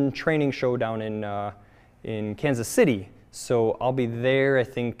Vision training show down in Kansas City. So I'll be there. I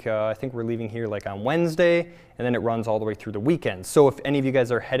think we're leaving here like on Wednesday, and then it runs all the way through the weekend. So if any of you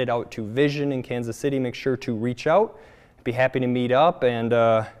guys are headed out to Vision in Kansas City, make sure to reach out. Be happy to meet up and,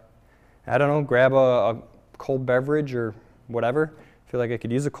 I don't know, grab a cold beverage or whatever. I feel like I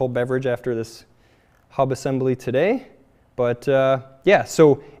could use a cold beverage after this hub assembly today. But yeah,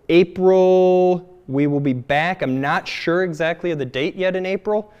 so April, we will be back. I'm not sure exactly of the date yet in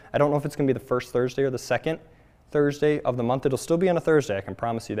April. I don't know if it's going to be the first Thursday or the second Thursday of the month. It'll still be on a Thursday, I can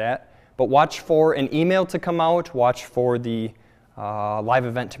promise you that. But watch for an email to come out. Watch for the live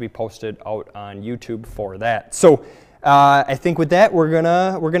event to be posted out on YouTube for that. So I think with that, we're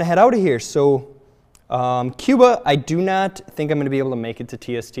gonna head out of here. So Cuba, I do not think I'm going to be able to make it to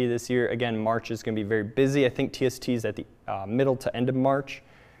TST this year. Again, March is going to be very busy. I think TST is at the middle to end of March.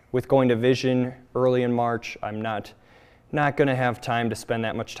 With going to Vision early in March, I'm not going to have time to spend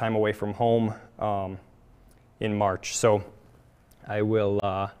that much time away from home in March. So I will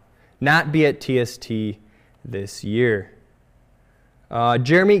not be at TST this year.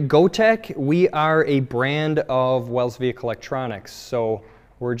 Jeremy, GoTech, we are a brand of Wells Vehicle Electronics. So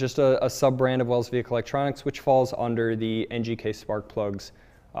we're just a sub-brand of Wells Vehicle Electronics, which falls under the NGK Spark Plugs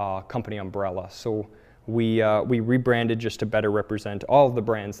company umbrella. So we rebranded just to better represent all of the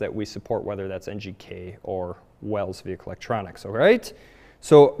brands that we support, whether that's NGK or Wells Vehicle Electronics, all right?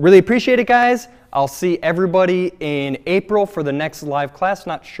 So really appreciate it, guys. I'll see everybody in April for the next live class.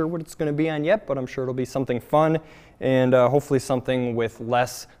 Not sure what it's going to be on yet, but I'm sure it'll be something fun and hopefully something with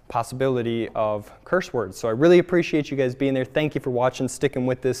less possibility of curse words. So I really appreciate you guys being there. Thank you for watching, sticking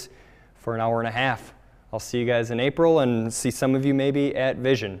with this for an hour and a half. I'll see you guys in April and see some of you maybe at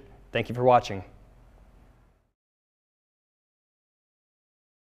Vision. Thank you for watching.